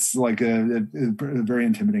 And it's very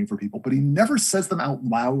intimidating for people, but he never says them out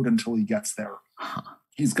loud until he gets there.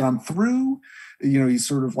 He's gone through,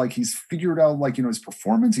 he's figured out his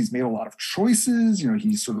performance. He's made a lot of choices.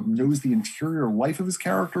 He sort of knows the interior life of his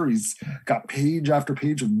character. He's got page after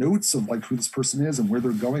page of notes of who this person is and where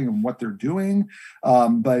they're going and what they're doing.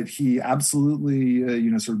 But he absolutely,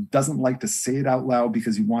 doesn't like to say it out loud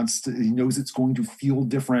because he knows it's going to feel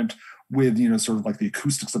different with, the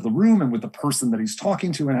acoustics of the room and with the person that he's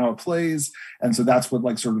talking to and how it plays. And so that's what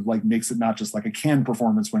makes it not just a canned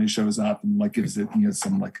performance when he shows up and gives it,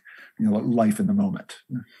 some life in the moment.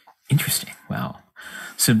 Interesting. Wow.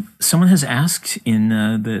 So someone has asked in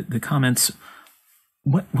the comments,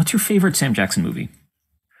 what's your favorite Sam Jackson movie?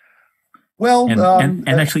 Well, and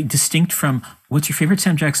actually distinct from what's your favorite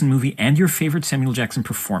Sam Jackson movie and your favorite Samuel Jackson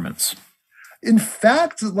performance? In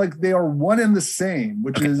fact, they are one and the same,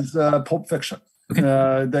 which is Pulp Fiction. Okay.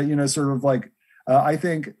 I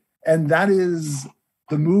think, and that is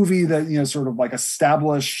the movie that,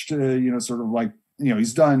 established, he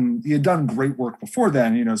had done great work before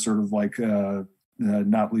then,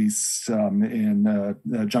 not least in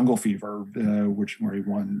Jungle Fever, where he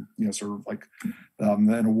won,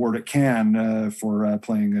 an award at Cannes for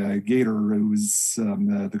playing Gator, who was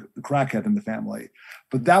the crackhead in the family.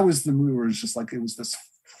 But that was the movie where it was just it was this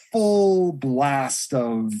full blast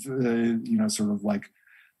of,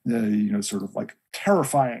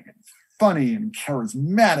 terrifying and funny and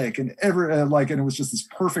charismatic and and it was just this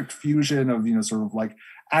perfect fusion of,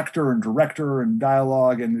 actor and director and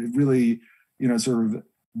dialogue. And it really,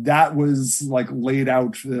 that was laid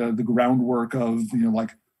out the groundwork of,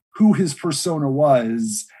 who his persona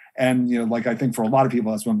was. And, I think for a lot of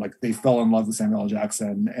people, that's when they fell in love with Samuel L.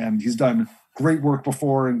 Jackson, and he's done great work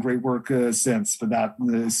before and great work since, but that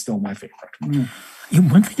is still my favorite.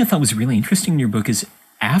 One thing I thought was really interesting in your book is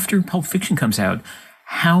after Pulp Fiction comes out,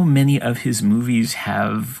 how many of his movies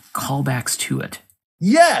have callbacks to it.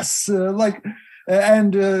 Yes. It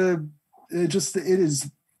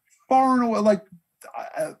is far and away,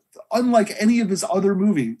 unlike any of his other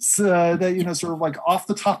movies that, off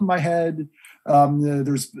the top of my head,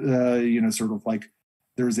 there's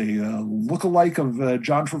there's a lookalike of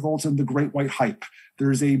John Travolta in The Great White Hype.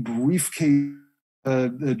 There's a briefcase.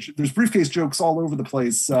 There's briefcase jokes all over the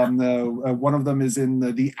place. One of them is in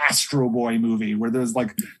the Astro Boy movie, where there's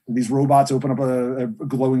these robots open up a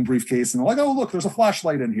glowing briefcase and they're oh, look, there's a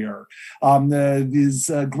flashlight in here.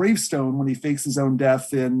 His gravestone, when he fakes his own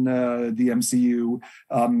death in the MCU,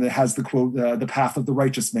 has the quote, "The path of the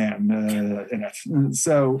righteous man" in it.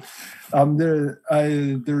 So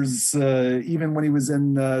there's even when he was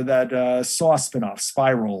in that Saw spinoff,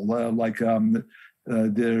 Spiral,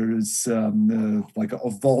 there's a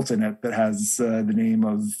vault in it that has the name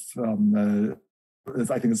of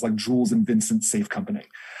I think it's Jules and Vincent Safe Company.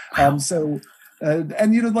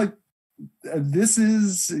 This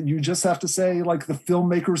is, you just have to say the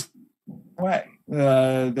filmmaker's way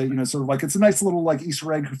that it's a nice little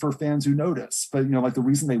Easter egg for fans who notice, but the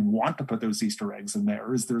reason they want to put those Easter eggs in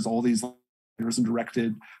there is there's all these writers and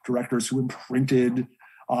directors who imprinted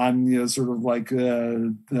on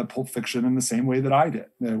Pulp Fiction in the same way that I did.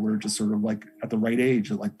 We're just at the right age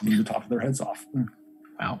that blew the top of their heads off.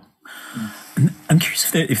 Wow. I'm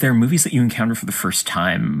curious if there are movies that you encountered for the first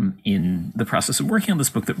time in the process of working on this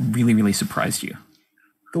book that really, really surprised you.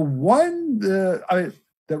 The one that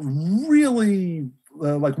really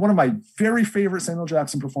one of my very favorite Samuel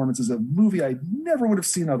Jackson performances, a movie I never would have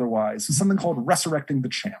seen otherwise, is something called Resurrecting the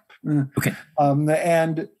Champ. Okay.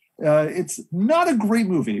 And it's not a great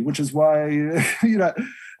movie, which is why,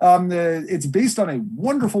 it's based on a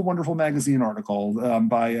wonderful, wonderful magazine article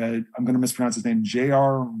by, I'm going to mispronounce his name,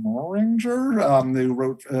 J.R. Moringer, who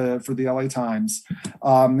wrote for the LA Times.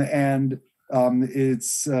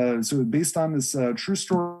 It's so based on this true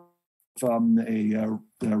story a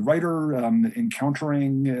writer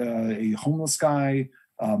encountering a homeless guy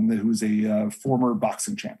who's a former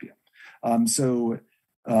boxing champion. And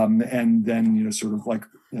then, sort of like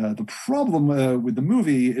the problem with the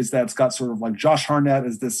movie is that it's got sort of like Josh Hartnett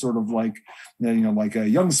as this sort of like, like a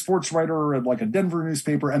young sports writer at like a Denver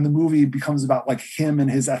newspaper. And the movie becomes about like him and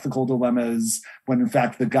his ethical dilemmas when in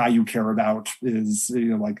fact the guy you care about is,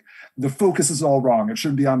 like the focus is all wrong. It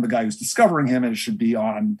shouldn't be on the guy who's discovering him, and it should be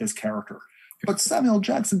on this character. But Samuel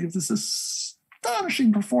Jackson gives us this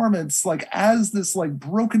astonishing performance, like as this like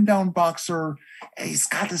broken down boxer, and he's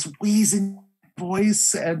got this wheezing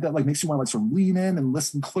voice and that like makes you want to like sort of lean in and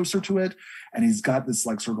listen closer to it. And he's got this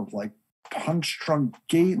like sort of like punch drunk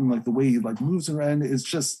gait, and like the way he like moves around is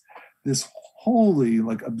just this wholly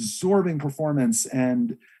like absorbing performance.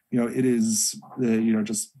 And it is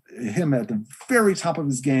just him at the very top of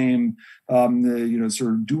his game,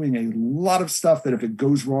 sort of doing a lot of stuff that if it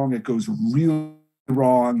goes wrong, it goes real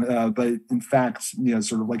wrong. But in fact,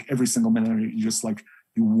 sort of like every single minute you just like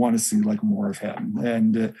you want to see like more of him,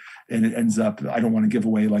 and it ends up, I don't want to give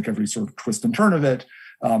away like every sort of twist and turn of it,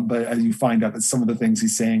 but as you find out that some of the things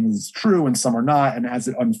he's saying is true and some are not, and as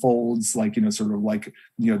it unfolds, like sort of like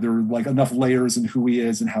there are like enough layers in who he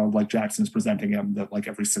is and how like Jackson is presenting him that like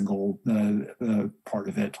every single part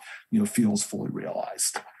of it feels fully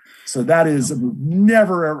realized. So that is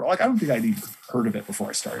never ever, like I don't think I'd even heard of it before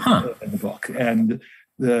I started in the book, and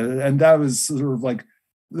that was sort of like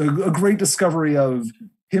a great discovery of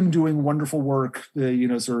him doing wonderful work,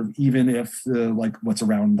 sort of even if like what's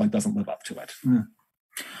around like doesn't live up to it.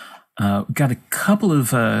 Got a couple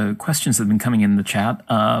of questions that have been coming in the chat.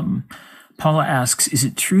 Paula asks, is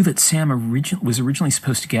it true that Sam was originally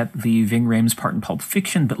supposed to get the Ving Rhames part in Pulp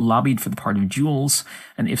Fiction, but lobbied for the part of Jules?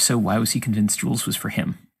 And if so, why was he convinced Jules was for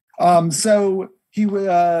him? So he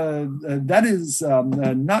that is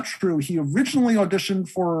not true. He originally auditioned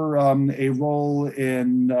for a role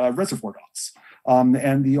in Reservoir Dogs.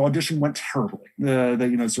 And the audition went terribly.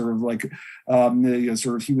 Sort of like,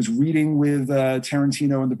 sort of he was reading with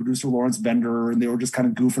Tarantino and the producer Lawrence Bender, and they were just kind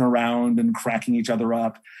of goofing around and cracking each other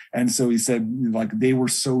up. And so he said like they were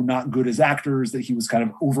so not good as actors that he was kind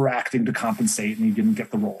of overacting to compensate, and he didn't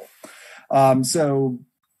get the role.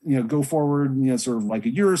 Go forward, sort of like a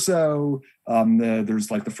year or so, there's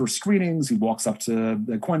like the first screenings. He walks up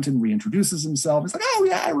to Quentin, reintroduces himself. He's like, oh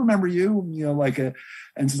yeah, I remember you,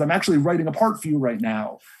 and says, I'm actually writing a part for you right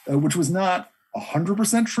now, which was not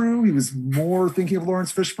 100% true. He was more thinking of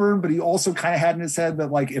Lawrence Fishburne, but he also kind of had in his head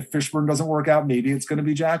that like, if Fishburne doesn't work out, maybe it's going to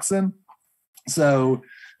be Jackson. So,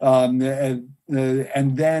 and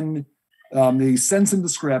then he sends him the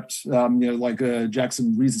script,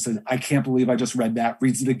 Jackson reads it, says, I can't believe I just read that,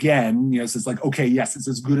 reads it again, says like, okay, yes, it's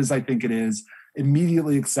as good as I think it is,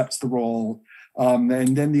 immediately accepts the role.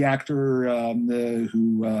 And then the actor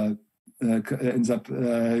who ends up,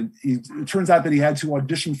 it turns out that he had to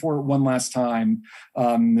audition for it one last time,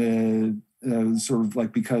 sort of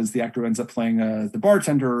like because the actor ends up playing the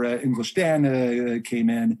bartender, English Dan, came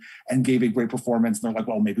in and gave a great performance. And they're like,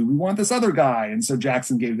 well, maybe we want this other guy. And so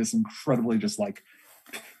Jackson gave this incredibly just like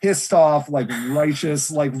pissed off, like righteous,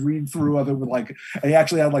 like read through of it with like, and he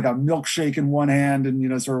actually had like a milkshake in one hand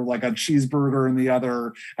and, sort of like a cheeseburger in the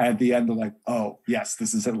other. And at the end, they're like, oh yes,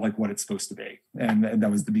 this is like what it's supposed to be. And that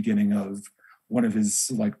was the beginning of one of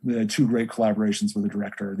his like the two great collaborations with a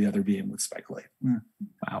director, the other being with Spike Lee.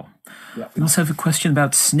 Wow. Yeah. We also have a question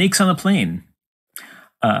about Snakes on a Plane,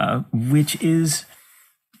 which is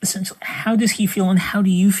essentially, how does he feel and how do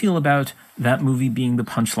you feel about that movie being the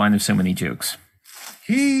punchline of so many jokes?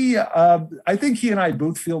 I think he and I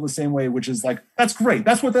both feel the same way, which is like, that's great.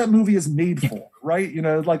 That's what that movie is made for, right?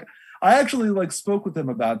 Like I actually like spoke with him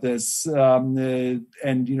about this,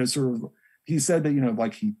 and sort of, he said that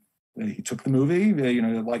like he took the movie,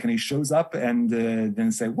 and he shows up and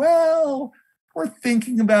then say, well, we're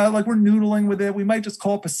thinking about, like, we're noodling with it. We might just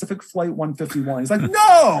call it Pacific Flight 151. He's like,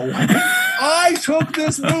 no, I took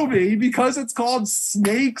this movie because it's called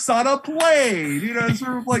Snakes on a Plane.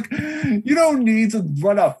 Sort of like, you don't need to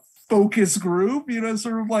run a focus group,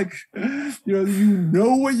 sort of like, you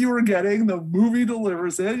know what you were getting. The movie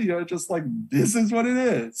delivers it, just like, this is what it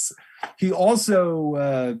is. He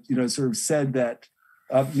also, sort of said that,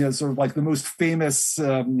 sort of like the most famous,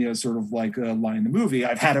 sort of like line in the movie,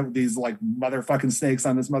 I've had it with these like motherfucking snakes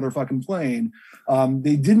on this motherfucking plane.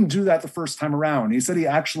 They didn't do that the first time around. He said he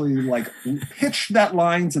actually like pitched that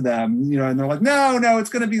line to them, and they're like, no, it's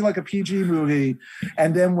going to be like a PG movie.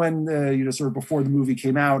 And then when, sort of before the movie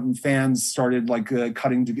came out and fans started like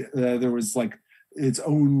cutting to, there was like its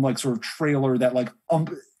own like sort of trailer that like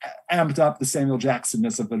amped up the Samuel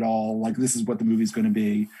Jackson-ness of it all. Like, this is what the movie's going to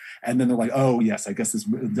be. And then they're like, oh yes, I guess this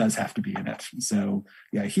does have to be in it. So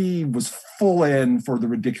yeah, he was full in for the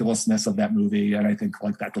ridiculousness of that movie. And I think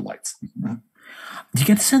like that delights. Do you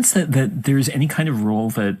get the sense that there's any kind of role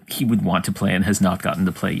that he would want to play and has not gotten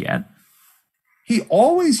to play yet? He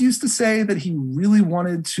always used to say that he really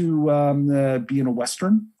wanted to be in a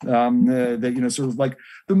Western, that, you know, sort of like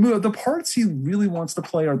the parts he really wants to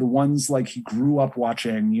play are the ones like he grew up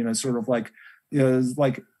watching, you know, sort of like, you know,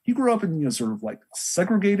 like he grew up in, you know, sort of like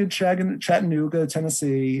segregated Chattanooga,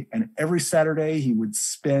 Tennessee. And every Saturday he would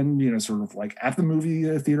spend, you know, sort of like at the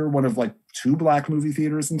movie theater, one of like 2 Black movie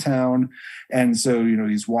theaters in town. And so, you know,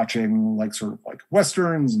 he's watching like sort of like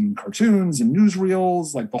Westerns and cartoons and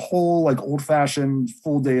newsreels, like the whole like old fashioned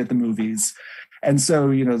full day at the movies. And so,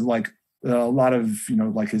 you know, like a lot of, you know,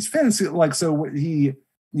 like his fantasy, like, so he,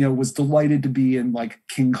 you know, was delighted to be in like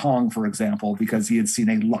King Kong, for example, because he had seen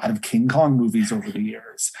a lot of King Kong movies over the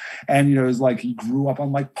years. And, you know, it was like he grew up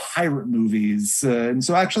on like pirate movies. And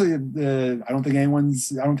so actually, I don't think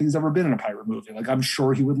he's ever been in a pirate movie. Like, I'm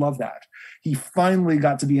sure he would love that. He finally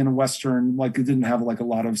got to be in a Western, like it didn't have like a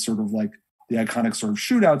lot of sort of like the iconic sort of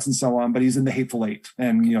shootouts and so on, but he's in The Hateful Eight,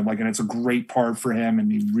 and, you know, like, and it's a great part for him.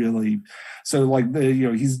 And he really, so like, you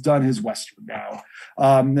know, he's done his Western now.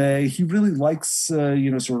 He really likes,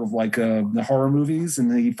 you know, sort of like the horror movies,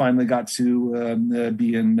 and he finally got to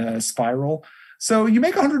be in Spiral. So you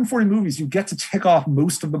make 140 movies, you get to tick off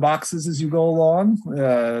most of the boxes as you go along.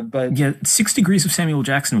 But yeah, 6 Degrees of Samuel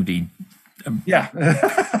Jackson would be yeah,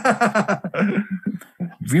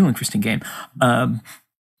 real interesting game.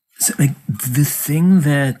 So, like, the thing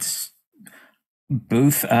that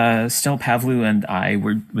both Stel Pavlou and I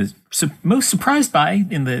was most surprised by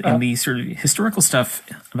in the sort of historical stuff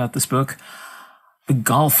about this book, the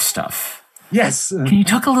golf stuff. Yes. Can you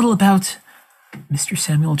talk a little about Mr.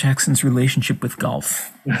 Samuel Jackson's relationship with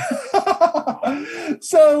golf?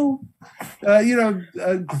 So, you know,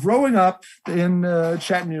 growing up in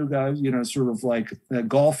Chattanooga, you know, sort of like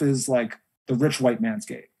golf is like the rich white man's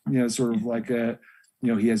game. You know, sort of like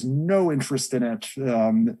you know, he has no interest in it.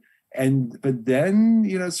 But then,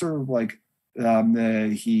 you know, sort of like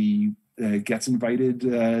he gets invited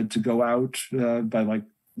to go out by like,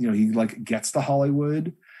 you know, he like gets to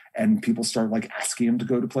Hollywood, and people start like asking him to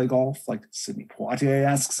go to play golf. Like Sidney Poitier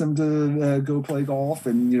asks him to go play golf,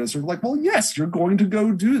 and, you know, sort of like, well, yes, you're going to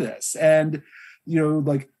go do this. And, you know,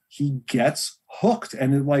 like he gets hooked,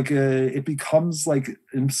 and it like it becomes like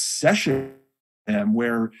an obsession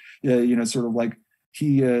where, you know, sort of like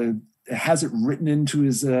he has it written into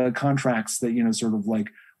his contracts that, you know, sort of like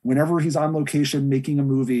whenever he's on location making a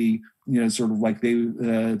movie, you know, sort of like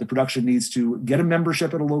the production needs to get a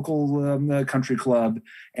membership at a local country club,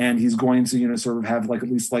 and he's going to, you know, sort of have like at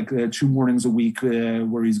least like 2 mornings a week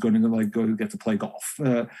where he's going to like go get to play golf.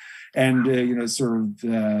 And you know, sort of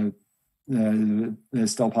Stel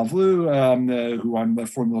Pavlou, who on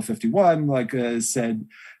Formula 51, like said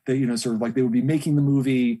that, you know, sort of like they would be making the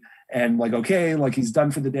movie, and like, okay, like he's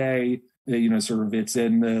done for the day, you know, sort of it's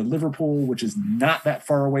in Liverpool, which is not that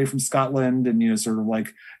far away from Scotland. And, you know, sort of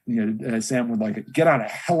like, you know, Sam would like get on a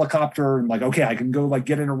helicopter and like, okay, I can go like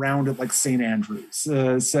get in around at like St. Andrews.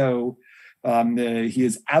 So he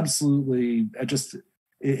is absolutely just,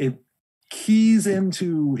 it keys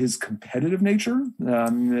into his competitive nature.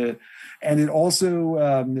 And it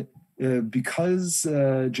also, because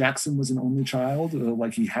Jackson was an only child,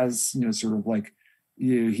 like he has, you know, sort of like,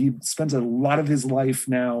 you know, he spends a lot of his life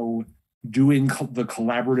now doing the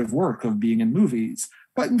collaborative work of being in movies.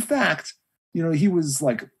 But in fact, you know, he was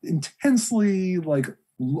like intensely like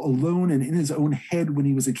alone and in his own head when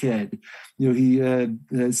he was a kid. You know, he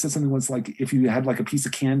said something once, like if you had like a piece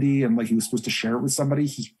of candy and like he was supposed to share it with somebody,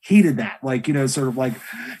 he hated that. Like, you know, sort of like,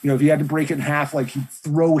 you know, if he had to break it in half, like he'd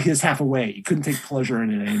throw his half away. He couldn't take pleasure in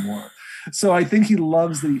it anymore. So I think he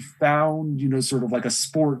loves that he found, you know, sort of like a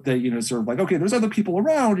sport that, you know, sort of like, okay, there's other people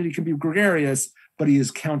around and he can be gregarious, but he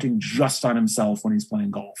is counting just on himself when he's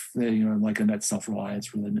playing golf. You know, like, and that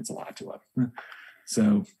self-reliance really means a lot to him.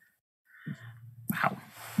 So, wow,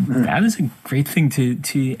 that is a great thing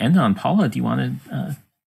to end on. Paula, do you want to?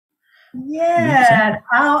 Yeah,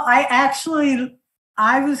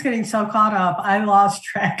 I was getting so caught up, I lost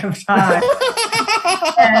track of time.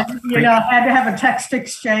 And, you know, had to have a text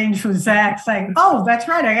exchange with Zach saying, oh, that's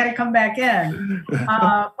right, I got to come back in.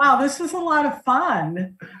 Wow, this was a lot of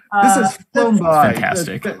fun. This is flown by.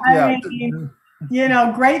 Fantastic. I mean, you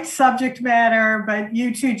know, great subject matter, but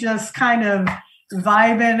you two just kind of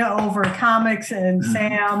vibing over comics, and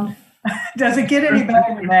Sam, Does it get any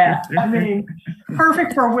better than that? I mean,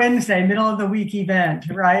 perfect for Wednesday, middle of the week event,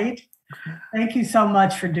 right? Thank you so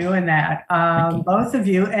much for doing that, both of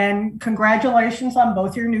you, and congratulations on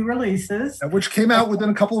both your new releases. Which came out within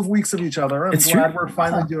a couple of weeks of each other. I'm glad we're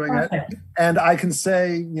finally doing it. And I can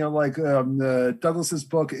say, Douglas's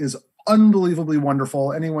book is unbelievably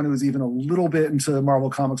wonderful. Anyone who's even a little bit into Marvel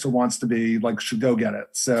Comics or wants to be, should go get it.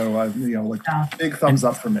 So, big thumbs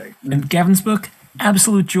up for me. And Gavin's book,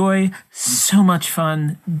 absolute joy, so much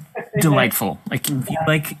fun, delightful.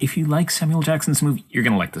 If you like Samuel Jackson's movie, you're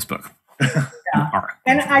going to like this book. Yeah.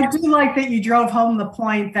 And I do like that you drove home the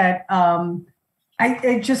point that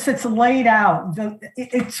it's laid out.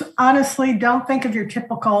 It's honestly, don't think of your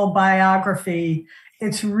typical biography.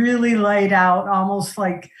 It's really laid out, almost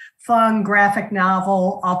like fun graphic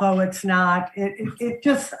novel, although it's not. It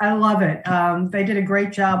just, I love it. They did a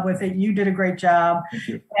great job with it. You did a great job. Thank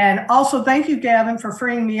you. And also thank you, Gavin, for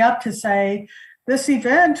freeing me up to say this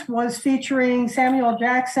event was featuring Samuel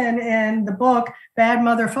Jackson in the book Bad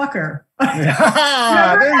Motherfucker.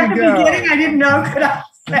 There you go. Beginning, I didn't know. Could I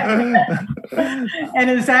say that? And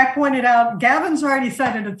as Zach pointed out, Gavin's already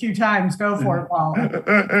said it a few times. Go for it, Paul.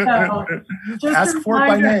 So, ask for it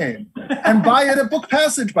by name and buy it at Book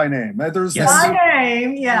Passage by name. There's by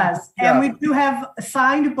name, yes. And we do have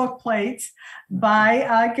signed book plates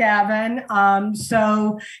by Gavin.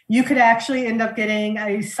 So you could actually end up getting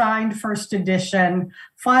a signed first edition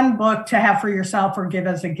fun book to have for yourself or give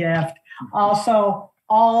as a gift. Also,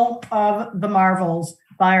 all of the Marvels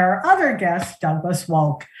by our other guest, Douglas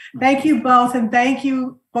Wolk. Thank you both, and thank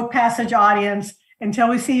you, Book Passage audience. Until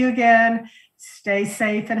we see you again, stay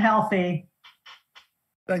safe and healthy.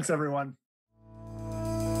 Thanks, everyone.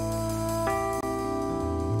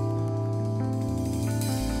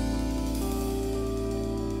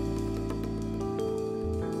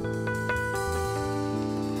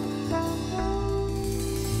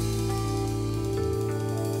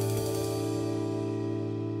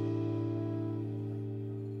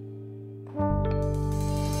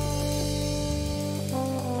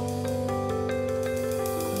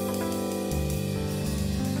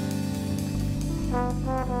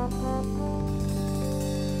 Thank you.